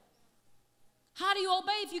 How do you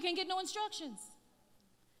obey if you can't get no instructions?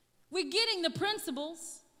 We're getting the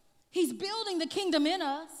principles. He's building the kingdom in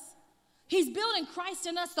us. He's building Christ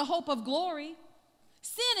in us, the hope of glory.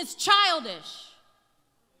 Sin is childish.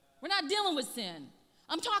 We're not dealing with sin.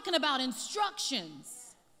 I'm talking about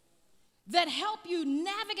instructions that help you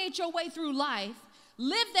navigate your way through life,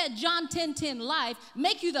 live that John 10:10 life,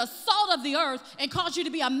 make you the salt of the earth, and cause you to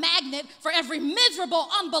be a magnet for every miserable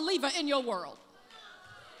unbeliever in your world.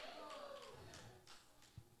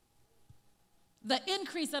 The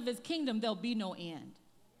increase of his kingdom, there'll be no end.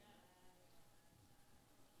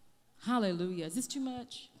 Hallelujah. Is this too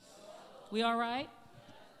much? We all right?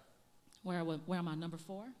 Where am I? Number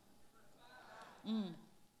 4?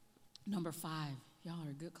 Number 5. Y'all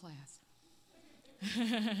are a good class.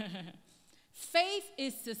 Faith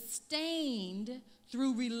is sustained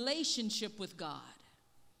through relationship with God.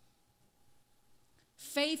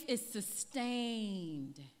 Faith is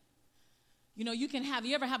sustained. You know, you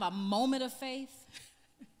ever have a moment of faith?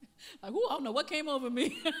 Like, I don't know what came over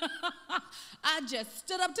me. I just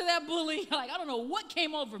stood up to that bully. Like, I don't know what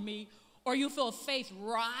came over me. Or you feel faith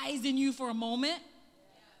rise in you for a moment,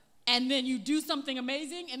 and then you do something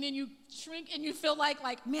amazing, and then you shrink, and you feel like,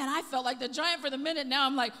 man, I felt like the giant for the minute. Now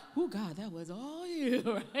I'm like, oh, God, that was all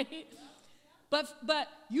you, right? But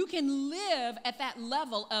you can live at that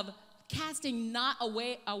level of casting not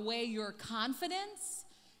away your confidence.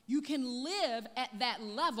 You can live at that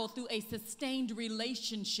level through a sustained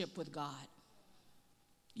relationship with God.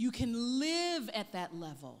 You can live at that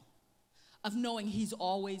level of knowing he's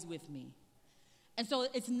always with me. And so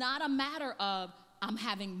it's not a matter of I'm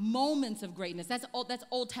having moments of greatness. That's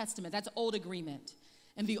Old Testament. That's Old Agreement.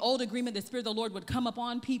 In the Old Agreement, the Spirit of the Lord would come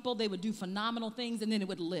upon people. They would do phenomenal things, and then it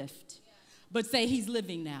would lift. But say he's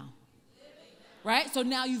living now. Right? So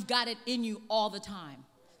now you've got it in you all the time.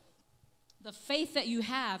 The faith that you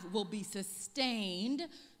have will be sustained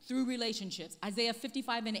through relationships. Isaiah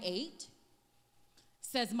 55:8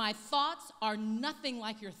 says, my thoughts are nothing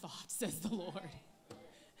like your thoughts, says the Lord.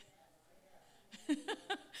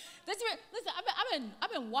 Listen,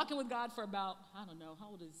 I've been walking with God for about, I don't know, how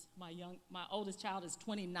old is my oldest child is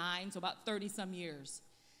 29, so about 30 some years.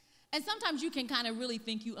 And sometimes you can kind of really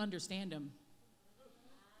think you understand him.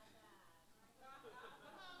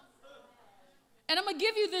 And I'm going to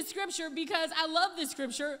give you this scripture because I love this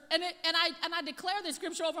scripture, and I declare this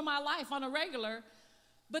scripture over my life on a regular.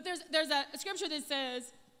 But there's a scripture that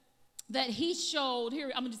says that he showed,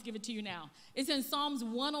 here, I'm going to just give it to you now. It's in Psalms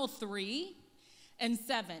 103:7.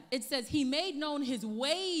 It says, he made known his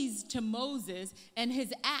ways to Moses and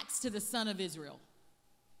his acts to the son of Israel.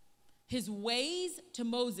 His ways to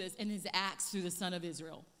Moses and his acts to the son of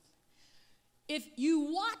Israel. If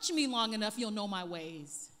you watch me long enough, you'll know my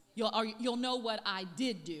ways. You'll know what I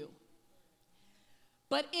did do.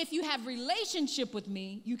 But if you have relationship with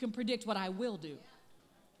me, you can predict what I will do.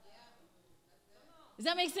 Does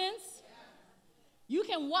that make sense? You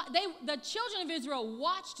can the children of Israel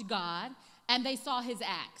watched God and they saw his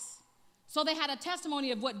acts. So they had a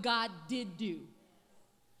testimony of what God did do.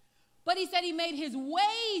 But he said he made his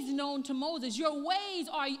ways known to Moses. Your ways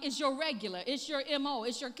is your regular, it's your MO,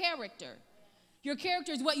 it's your character. Your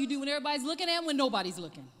character is what you do when everybody's looking and when nobody's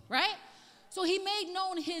looking, right? So he made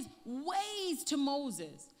known his ways to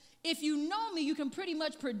Moses. If you know me, you can pretty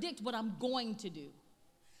much predict what I'm going to do.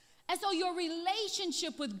 And so your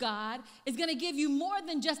relationship with God is going to give you more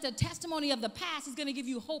than just a testimony of the past. It's going to give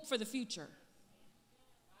you hope for the future.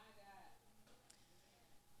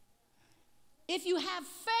 If you have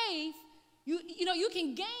faith, you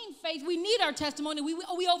can gain faith. We need our testimony.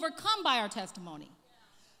 We overcome by our testimony.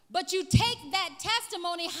 But you take that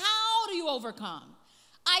testimony, how do you overcome?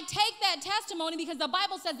 I take that testimony because the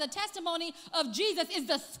Bible says the testimony of Jesus is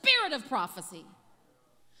the spirit of prophecy.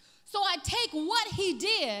 So I take what he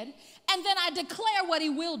did and then I declare what he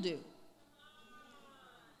will do.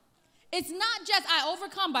 It's not just I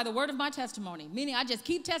overcome by the word of my testimony, meaning I just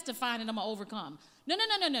keep testifying and I'm going to overcome.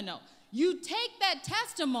 No. You take that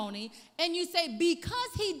testimony and you say,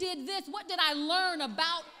 because he did this, what did I learn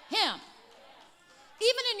about him?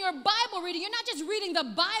 Even in your Bible reading, you're not just reading the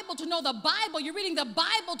Bible to know the Bible, you're reading the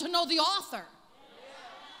Bible to know the author.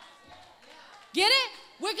 Get it?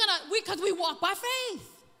 Because we walk by faith.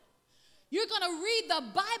 You're going to read the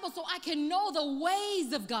Bible so I can know the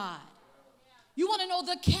ways of God. You want to know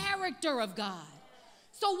the character of God.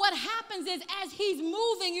 So what happens is as he's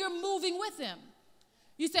moving, you're moving with him.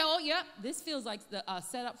 You say, oh, yeah, this feels like the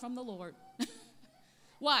setup from the Lord.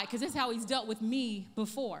 Why? Because that's how he's dealt with me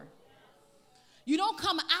before. You don't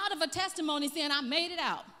come out of a testimony saying, I made it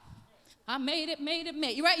out. I made it.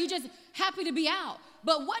 Right? You're just happy to be out.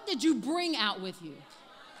 But what did you bring out with you?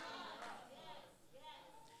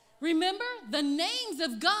 Remember, the names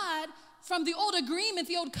of God from the old agreement,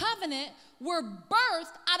 the old covenant, were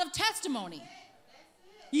birthed out of testimony.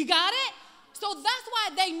 You got it? So that's why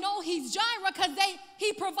they know he's Jireh, because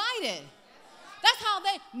he provided. That's how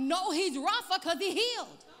they know he's Rapha, because he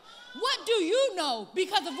healed. What do you know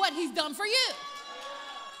because of what he's done for you?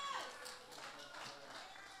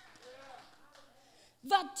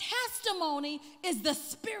 The testimony is the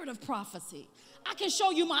spirit of prophecy. I can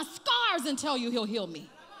show you my scars and tell you he'll heal me.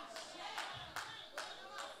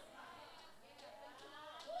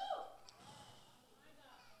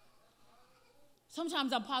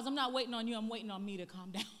 Sometimes I pause. I'm not waiting on you. I'm waiting on me to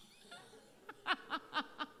calm down.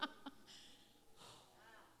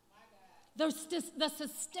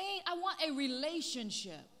 I want a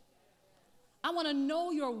relationship. I want to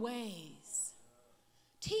know your ways.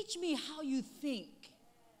 Teach me how you think.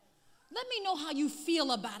 Let me know how you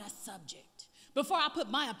feel about a subject before I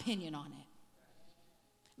put my opinion on it.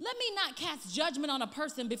 Let me not cast judgment on a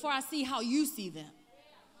person before I see how you see them.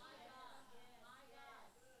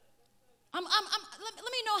 Let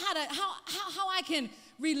me know how I can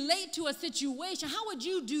relate to a situation. How would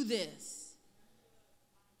you do this?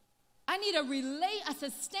 I need a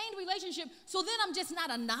sustained relationship, so then I'm just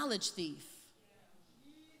not a knowledge thief.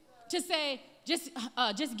 To say, just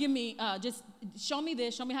give me, just show me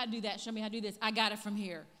this, show me how to do that, show me how to do this. I got it from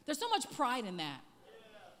here. There's so much pride in that.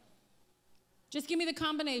 Just give me the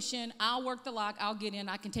combination. I'll work the lock. I'll get in.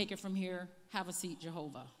 I can take it from here. Have a seat,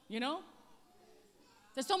 Jehovah. You know?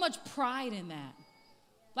 There's so much pride in that.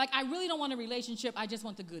 Like, I really don't want a relationship. I just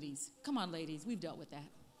want the goodies. Come on, ladies. We've dealt with that.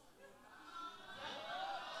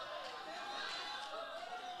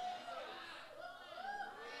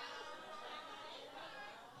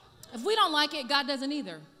 If we don't like it, God doesn't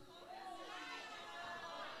either.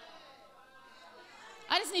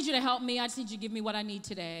 I just need you to help me. I just need you to give me what I need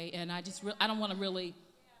today. And I don't want to really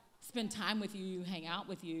spend time with you, hang out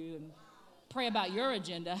with you, and pray about your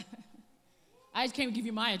agenda. I just came to give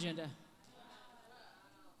you my agenda.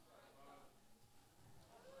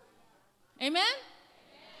 Amen?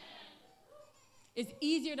 It's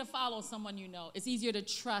easier to follow someone you know. It's easier to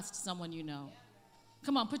trust someone you know.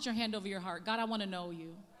 Come on, put your hand over your heart. God, I want to know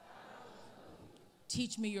you.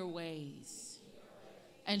 Teach me your ways.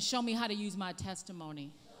 And show me how to use my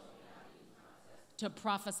testimony to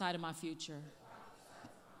prophesy to my future.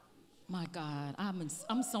 My God,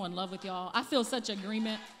 I'm so in love with y'all. I feel such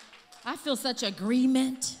agreement. I feel such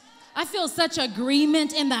agreement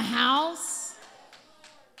in the house.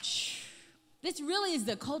 This really is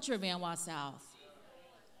the culture of Anwa South.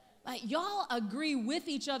 Like, y'all agree with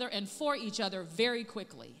each other and for each other very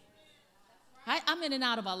quickly. I'm in and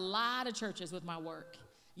out of a lot of churches with my work.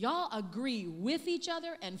 Y'all agree with each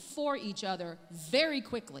other and for each other very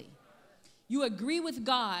quickly. You agree with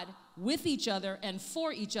God, with each other, and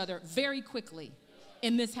for each other very quickly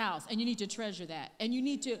in this house. And you need to treasure that. And you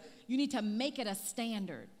need to make it a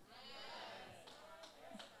standard.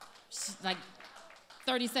 Like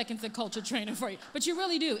 30 seconds of culture training for you. But you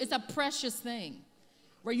really do. It's a precious thing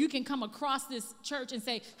where you can come across this church and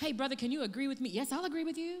say, hey, brother, can you agree with me? Yes, I'll agree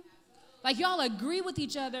with you. Like, y'all agree with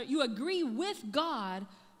each other. You agree with God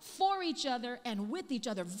for each other and with each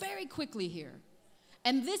other very quickly here.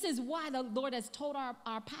 And this is why the Lord has told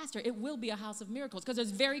our pastor it will be a house of miracles, because there's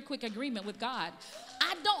very quick agreement with God.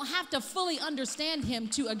 I don't have to fully understand him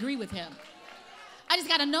to agree with him. I just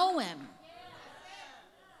got to know him.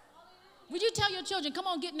 Would you tell your children, come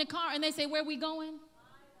on, get in the car, and they say, where are we going?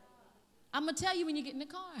 I'm going to tell you when you get in the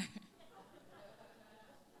car.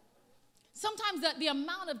 Sometimes the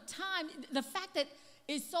amount of time, the fact that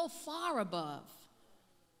it's so far above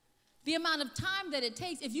the amount of time that it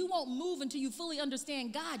takes, if you won't move until you fully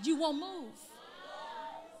understand God, you won't move.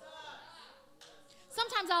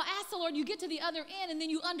 Sometimes I'll ask the Lord, you get to the other end and then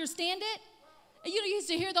you understand it. And you used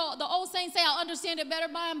to hear the old saints say, I'll understand it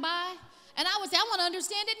better by and by. And I would say, I want to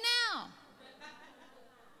understand it now.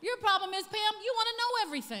 Your problem is, Pam, you want to know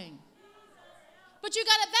everything. But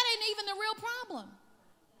that ain't even the real problem.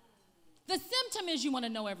 The symptom is you want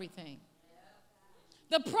to know everything.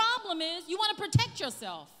 The problem is you want to protect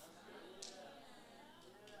yourself.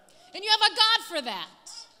 And you have a God for that.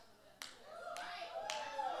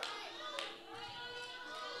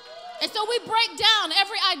 And so we break down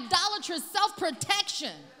every idolatrous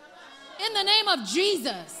self-protection in the name of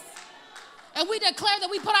Jesus. And we declare that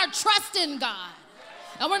we put our trust in God.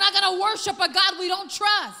 And we're not going to worship a God we don't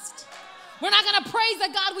trust. We're not going to praise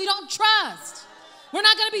a God we don't trust. We're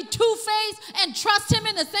not going to be two-faced and trust him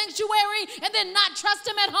in the sanctuary and then not trust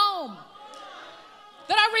him at home.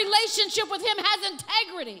 That our relationship with him has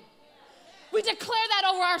integrity. We declare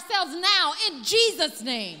that over ourselves now in Jesus'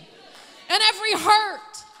 name. And every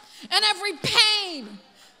hurt and every pain,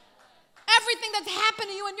 everything that's happened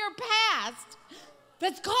to you in your past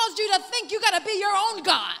that's caused you to think you got to be your own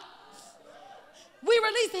God, we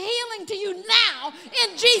release healing to you now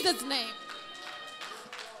in Jesus' name.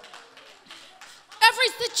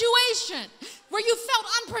 Every situation where you felt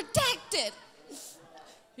unprotected,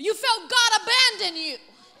 you felt God abandon you,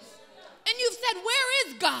 and you've said, where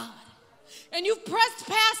is God? And you've pressed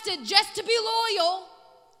past it just to be loyal.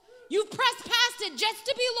 You've pressed past it just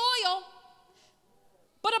to be loyal.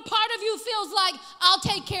 But a part of you feels like, I'll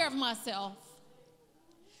take care of myself.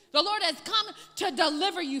 The Lord has come to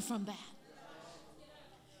deliver you from that.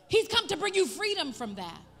 He's come to bring you freedom from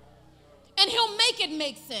that. And he'll make it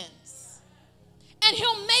make sense. And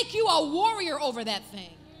he'll make you a warrior over that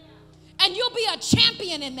thing. And you'll be a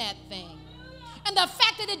champion in that thing. And the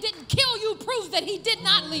fact that it didn't kill you proves that he did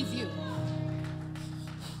not leave you.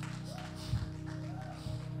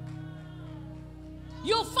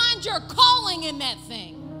 You'll find your calling in that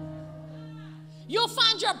thing. You'll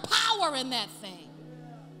find your power in that thing.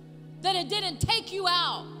 That it didn't take you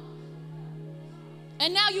out.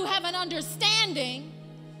 And now you have an understanding.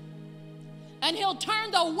 And he'll turn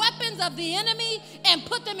the weapons of the enemy and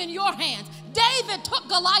put them in your hands. David took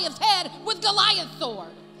Goliath's head with Goliath's sword.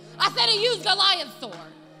 I said he used Goliath's sword.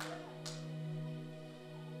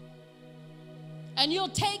 And you'll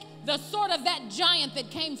take the sword of that giant that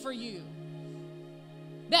came for you.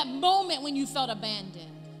 That moment when you felt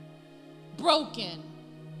abandoned, broken,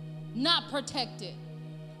 not protected.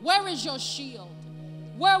 Where is your shield?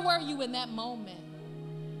 Where were you in that moment?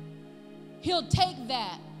 He'll take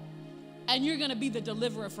that and you're going to be the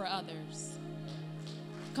deliverer for others.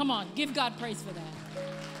 Come on, give God praise for that.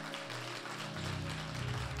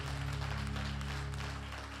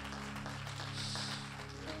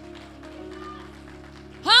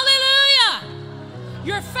 Hallelujah!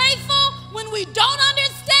 You're faithful when we don't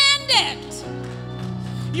understand it.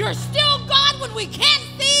 You're still God when we can't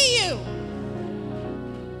see you.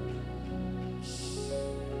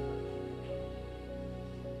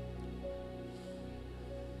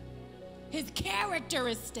 His character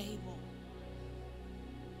is stable.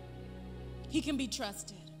 He can be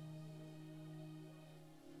trusted.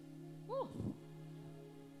 Woo.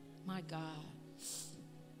 My God.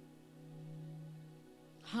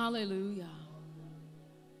 Hallelujah.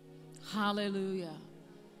 Hallelujah.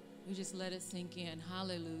 We just let it sink in.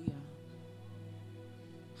 Hallelujah.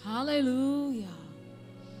 Hallelujah.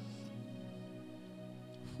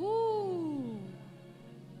 Whoo.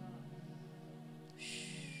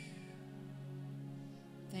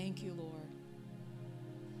 Thank you, Lord.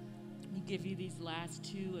 Let me give you these last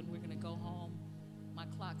two and we're going to go home. My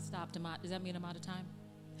clock stopped. Does that mean I'm out of time?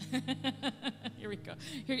 Here we go.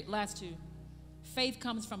 Here, last two. Faith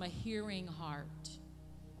comes from a hearing heart.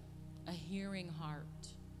 A hearing heart.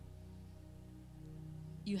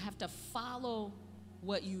 You have to follow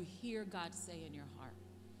what you hear God say in your heart.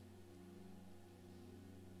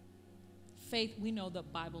 Faith, we know the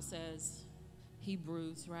Bible says,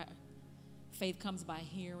 Hebrews, right? Faith comes by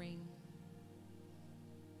hearing.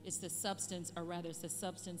 It's the substance, or rather it's the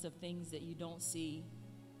substance of things that you don't see.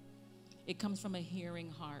 It comes from a hearing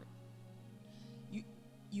heart.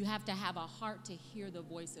 You have to have a heart to hear the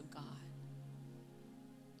voice of God.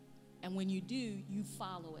 And when you do, you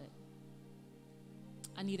follow it.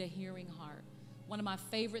 I need a hearing heart. One of my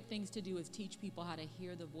favorite things to do is teach people how to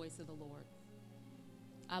hear the voice of the Lord.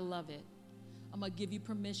 I love it. I'm going to give you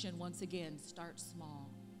permission once again. Start small.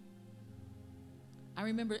 I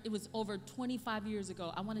remember it was over 25 years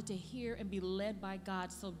ago. I wanted to hear and be led by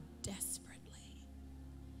God so desperately.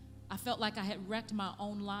 I felt like I had wrecked my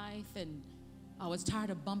own life and I was tired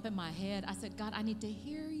of bumping my head. I said, God, I need to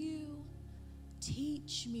hear you.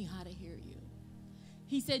 Teach me how to hear you.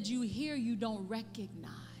 He said, you hear, you don't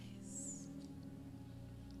recognize.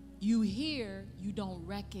 You hear, you don't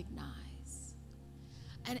recognize.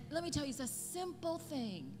 And let me tell you, it's a simple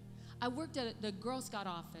thing. I worked at the Girl Scout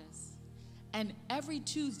office, and every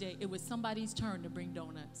Tuesday, it was somebody's turn to bring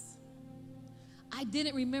donuts. I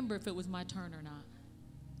didn't remember if it was my turn or not.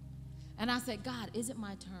 And I said, God, is it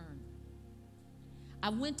my turn? I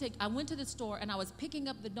went to the store, and I was picking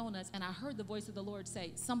up the donuts, and I heard the voice of the Lord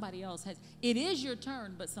say, somebody else has, it is your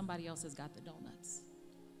turn, but somebody else has got the donuts.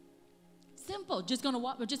 Simple, just gonna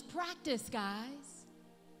walk, but just practice, guys.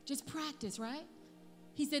 Just practice, right?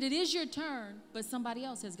 He said, it is your turn, but somebody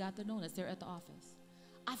else has got the donuts. They're at the office.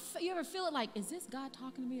 You ever feel it like, is this God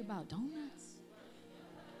talking to me about donuts?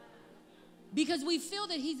 Because we feel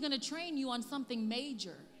that he's gonna train you on something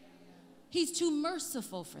major. He's too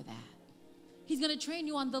merciful for that. He's gonna train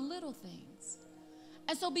you on the little things.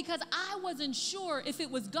 And so because I wasn't sure if it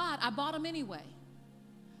was God, I bought them anyway.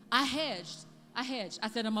 I hedged. I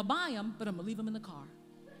said, I'm gonna buy them, but I'm gonna leave them in the car.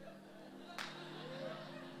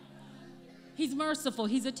 He's merciful,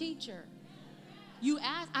 he's a teacher.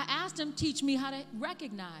 I asked him, teach me how to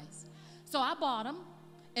recognize. So I bought them,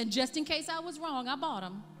 and just in case I was wrong, I bought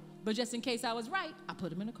them. But just in case I was right, I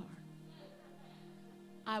put them in the car.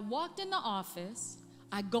 I walked in the office,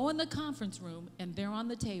 I go in the conference room, and there on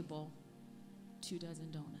the table, 2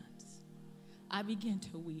 dozen donuts. I began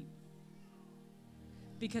to weep.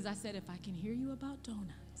 Because I said, if I can hear you about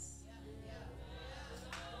donuts,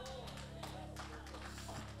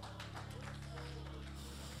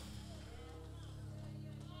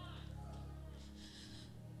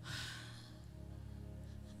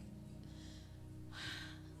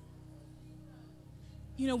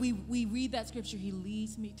 you know, we read that scripture, he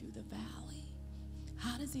leads me through the valley.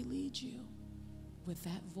 How does he lead you? With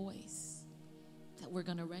that voice that we're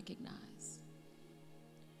going to recognize.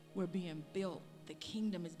 We're being built. The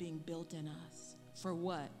kingdom is being built in us. For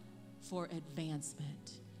what? For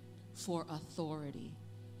advancement, for authority,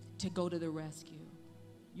 to go to the rescue.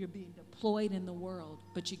 You're being deployed in the world,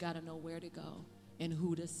 but you got to know where to go and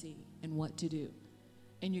who to see and what to do.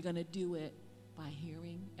 And you're going to do it by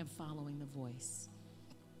hearing and following the voice.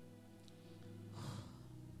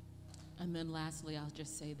 And then lastly, I'll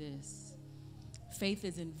just say this. Faith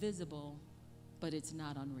is invisible, but it's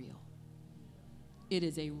not unreal. It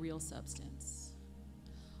is a real substance.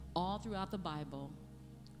 All throughout the Bible,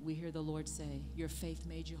 we hear the Lord say, your faith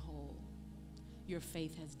made you whole. Your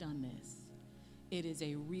faith has done this. It is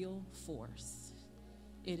a real force.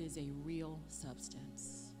 It is a real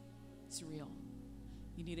substance. It's real.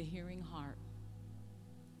 You need a hearing heart.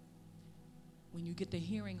 When you get the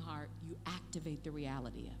hearing heart, you activate the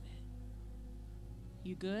reality of it.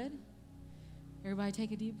 You good? Everybody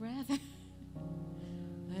take a deep breath.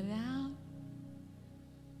 Let it out.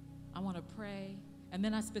 I want to pray. And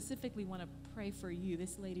then I specifically want to pray for you.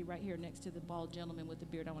 This lady right here next to the bald gentleman with the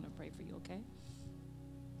beard, I want to pray for you, okay?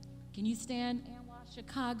 Can you stand? Anwa,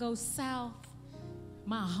 Chicago South,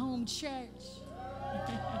 my home church.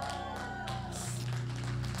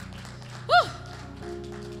 Woo!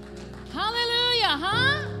 Hallelujah,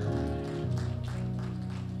 huh?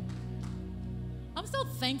 I'm so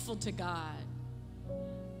thankful to God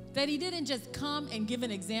that he didn't just come and give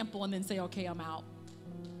an example and then say, okay, I'm out.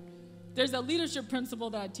 There's a leadership principle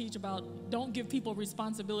that I teach about don't give people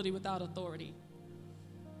responsibility without authority.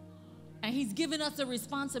 And he's given us a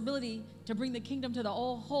responsibility to bring the kingdom to the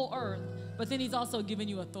whole earth, but then he's also given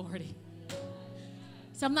you authority.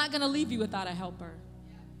 So I'm not going to leave you without a helper.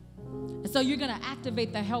 And so you're going to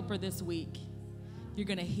activate the helper this week. You're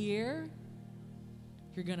going to hear,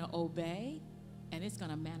 you're going to obey, and it's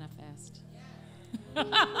going to manifest.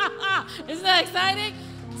 Isn't that exciting?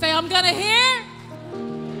 Say, I'm going to hear.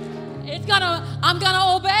 I'm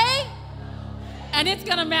gonna obey, and it's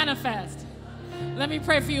gonna manifest. Let me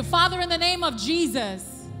pray for you. Father, in the name of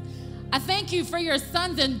Jesus, I thank you for your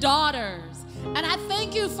sons and daughters, and I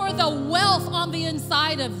thank you for the wealth on the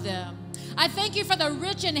inside of them. I thank you for the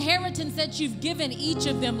rich inheritance that you've given each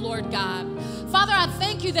of them, Lord God. Father, I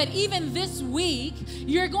thank you that even this week,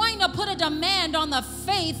 you're going to put a demand on the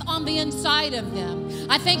faith on the inside of them.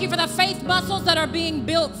 I thank you for the faith muscles that are being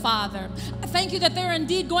built, Father. I thank you that they're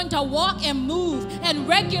indeed going to walk and move and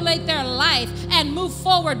regulate their life and move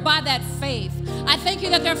forward by that faith. I thank you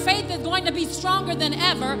that their faith is going to be stronger than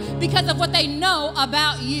ever because of what they know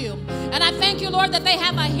about you. And I thank you, Lord, that they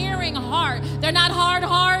have a hearing heart. They're not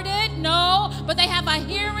hard-hearted, no, but they have a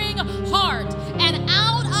hearing heart. And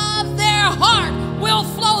out of their heart will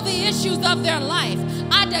flow the issues of their life.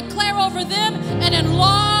 I declare over them an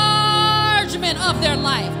enlargement of their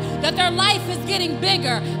life, that their life is getting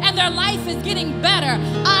bigger and their life is getting better.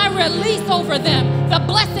 I release over them the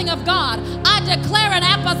blessing of God. I declare an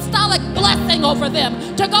apostolic blessing over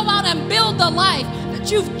them to go out and build the life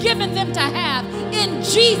that you've given them to have. In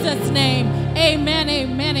Jesus' name, amen,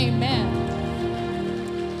 amen, amen.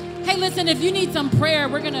 Hey, listen, if you need some prayer,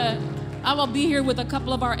 I will be here with a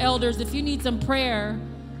couple of our elders. If you need some prayer,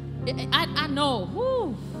 I know,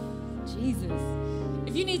 whoo, Jesus.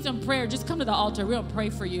 If you need some prayer, just come to the altar. We'll pray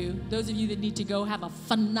for you. Those of you that need to go, have a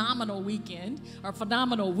phenomenal weekend or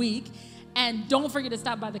phenomenal week. And don't forget to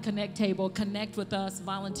stop by the Connect table. Connect with us.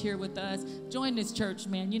 Volunteer with us. Join this church,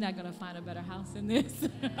 man. You're not going to find a better house than this.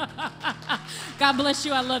 God bless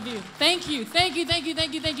you. I love you. Thank you. Thank you, thank you,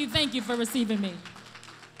 thank you, thank you, thank you for receiving me.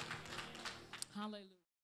 Hallelujah.